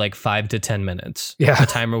tile every like 5 to 10 minutes. Yeah. The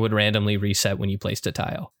timer would randomly reset when you placed a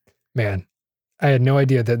tile. Man, I had no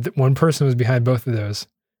idea that one person was behind both of those.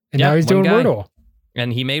 And Yeah, now he's one doing guy. Wordle.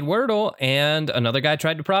 And he made Wordle, and another guy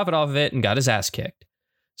tried to profit off of it and got his ass kicked.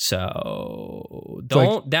 So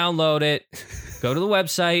don't download it. Go to the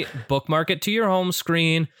website, bookmark it to your home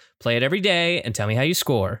screen, play it every day, and tell me how you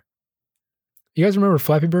score. You guys remember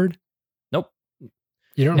Flappy Bird? Nope.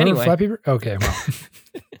 You don't remember Anyway. Flappy Bird? Okay, well.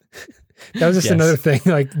 That was just Yes. another thing,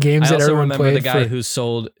 like games I that also everyone remember played the guy for. who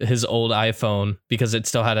sold his old iPhone because it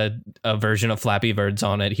still had a version of Flappy Birds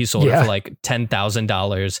on it. He sold it Yeah. for like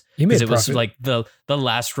 $10,000 He made because it was profit. like the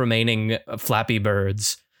last remaining Flappy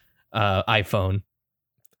Birds iPhone.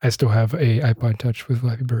 I still have a iPod Touch with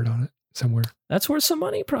Flappy Bird on it somewhere. That's worth some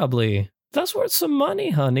money, probably. That's worth some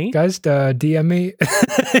money, honey. Guys, DM me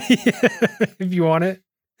if you want it.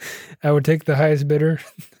 I would take the highest bidder.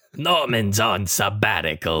 Norman's on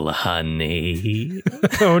sabbatical, honey.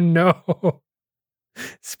 Oh no.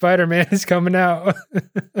 Spider-Man is coming out.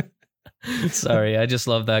 Sorry, I just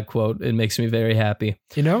love that quote. It makes me very happy.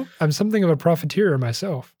 You know, I'm something of a profiteer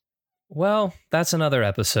myself. Well, that's another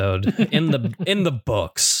episode in the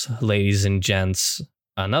books, ladies and gents.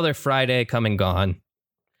 Another Friday come and gone.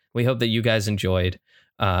 We hope that you guys enjoyed.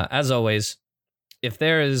 As always, if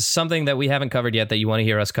there is something that we haven't covered yet that you want to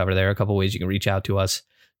hear us cover, there are a couple ways you can reach out to us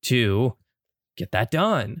to get that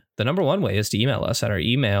done. The number one way is to email us at our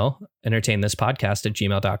email,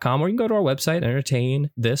 entertainthispodcast@gmail.com, or you can go to our website,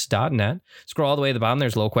 entertainthis.net. Scroll all the way to the bottom.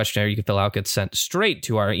 There's a little questionnaire you can fill out, gets sent straight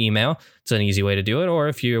to our email. It's an easy way to do it. Or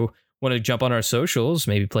if you want to jump on our socials,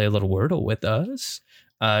 maybe play a little Wordle with us,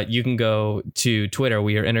 you can go to Twitter.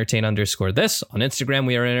 We are entertain_this. On Instagram,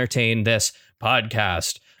 we are entertain this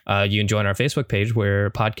podcast. You can join our Facebook page where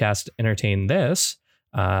Podcast Entertain This.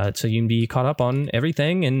 So you can be caught up on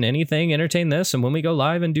everything and anything Entertain This. And when we go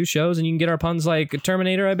live and do shows, and you can get our puns like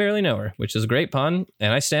Terminator, I Barely Know Her, which is a great pun,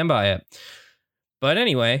 and I stand by it. But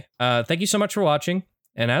anyway, thank you so much for watching.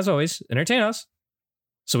 And as always, entertain us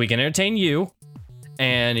so we can entertain you,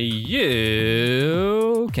 and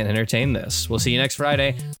you can entertain this. We'll see you next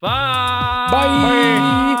Friday. Bye.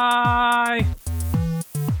 Bye. Bye.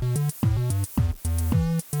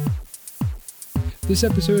 This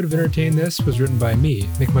episode of Entertain This was written by me,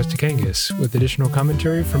 Nick Mustakangas, with additional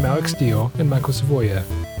commentary from Alex Steele and Michael Savoya.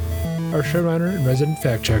 Our showrunner and resident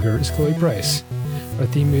fact-checker is Chloe Price. Our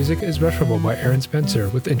theme music is Rushable by Aaron Spencer,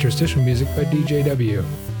 with interstitial music by DJW.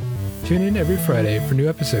 Tune in every Friday for new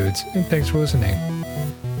episodes, and thanks for listening.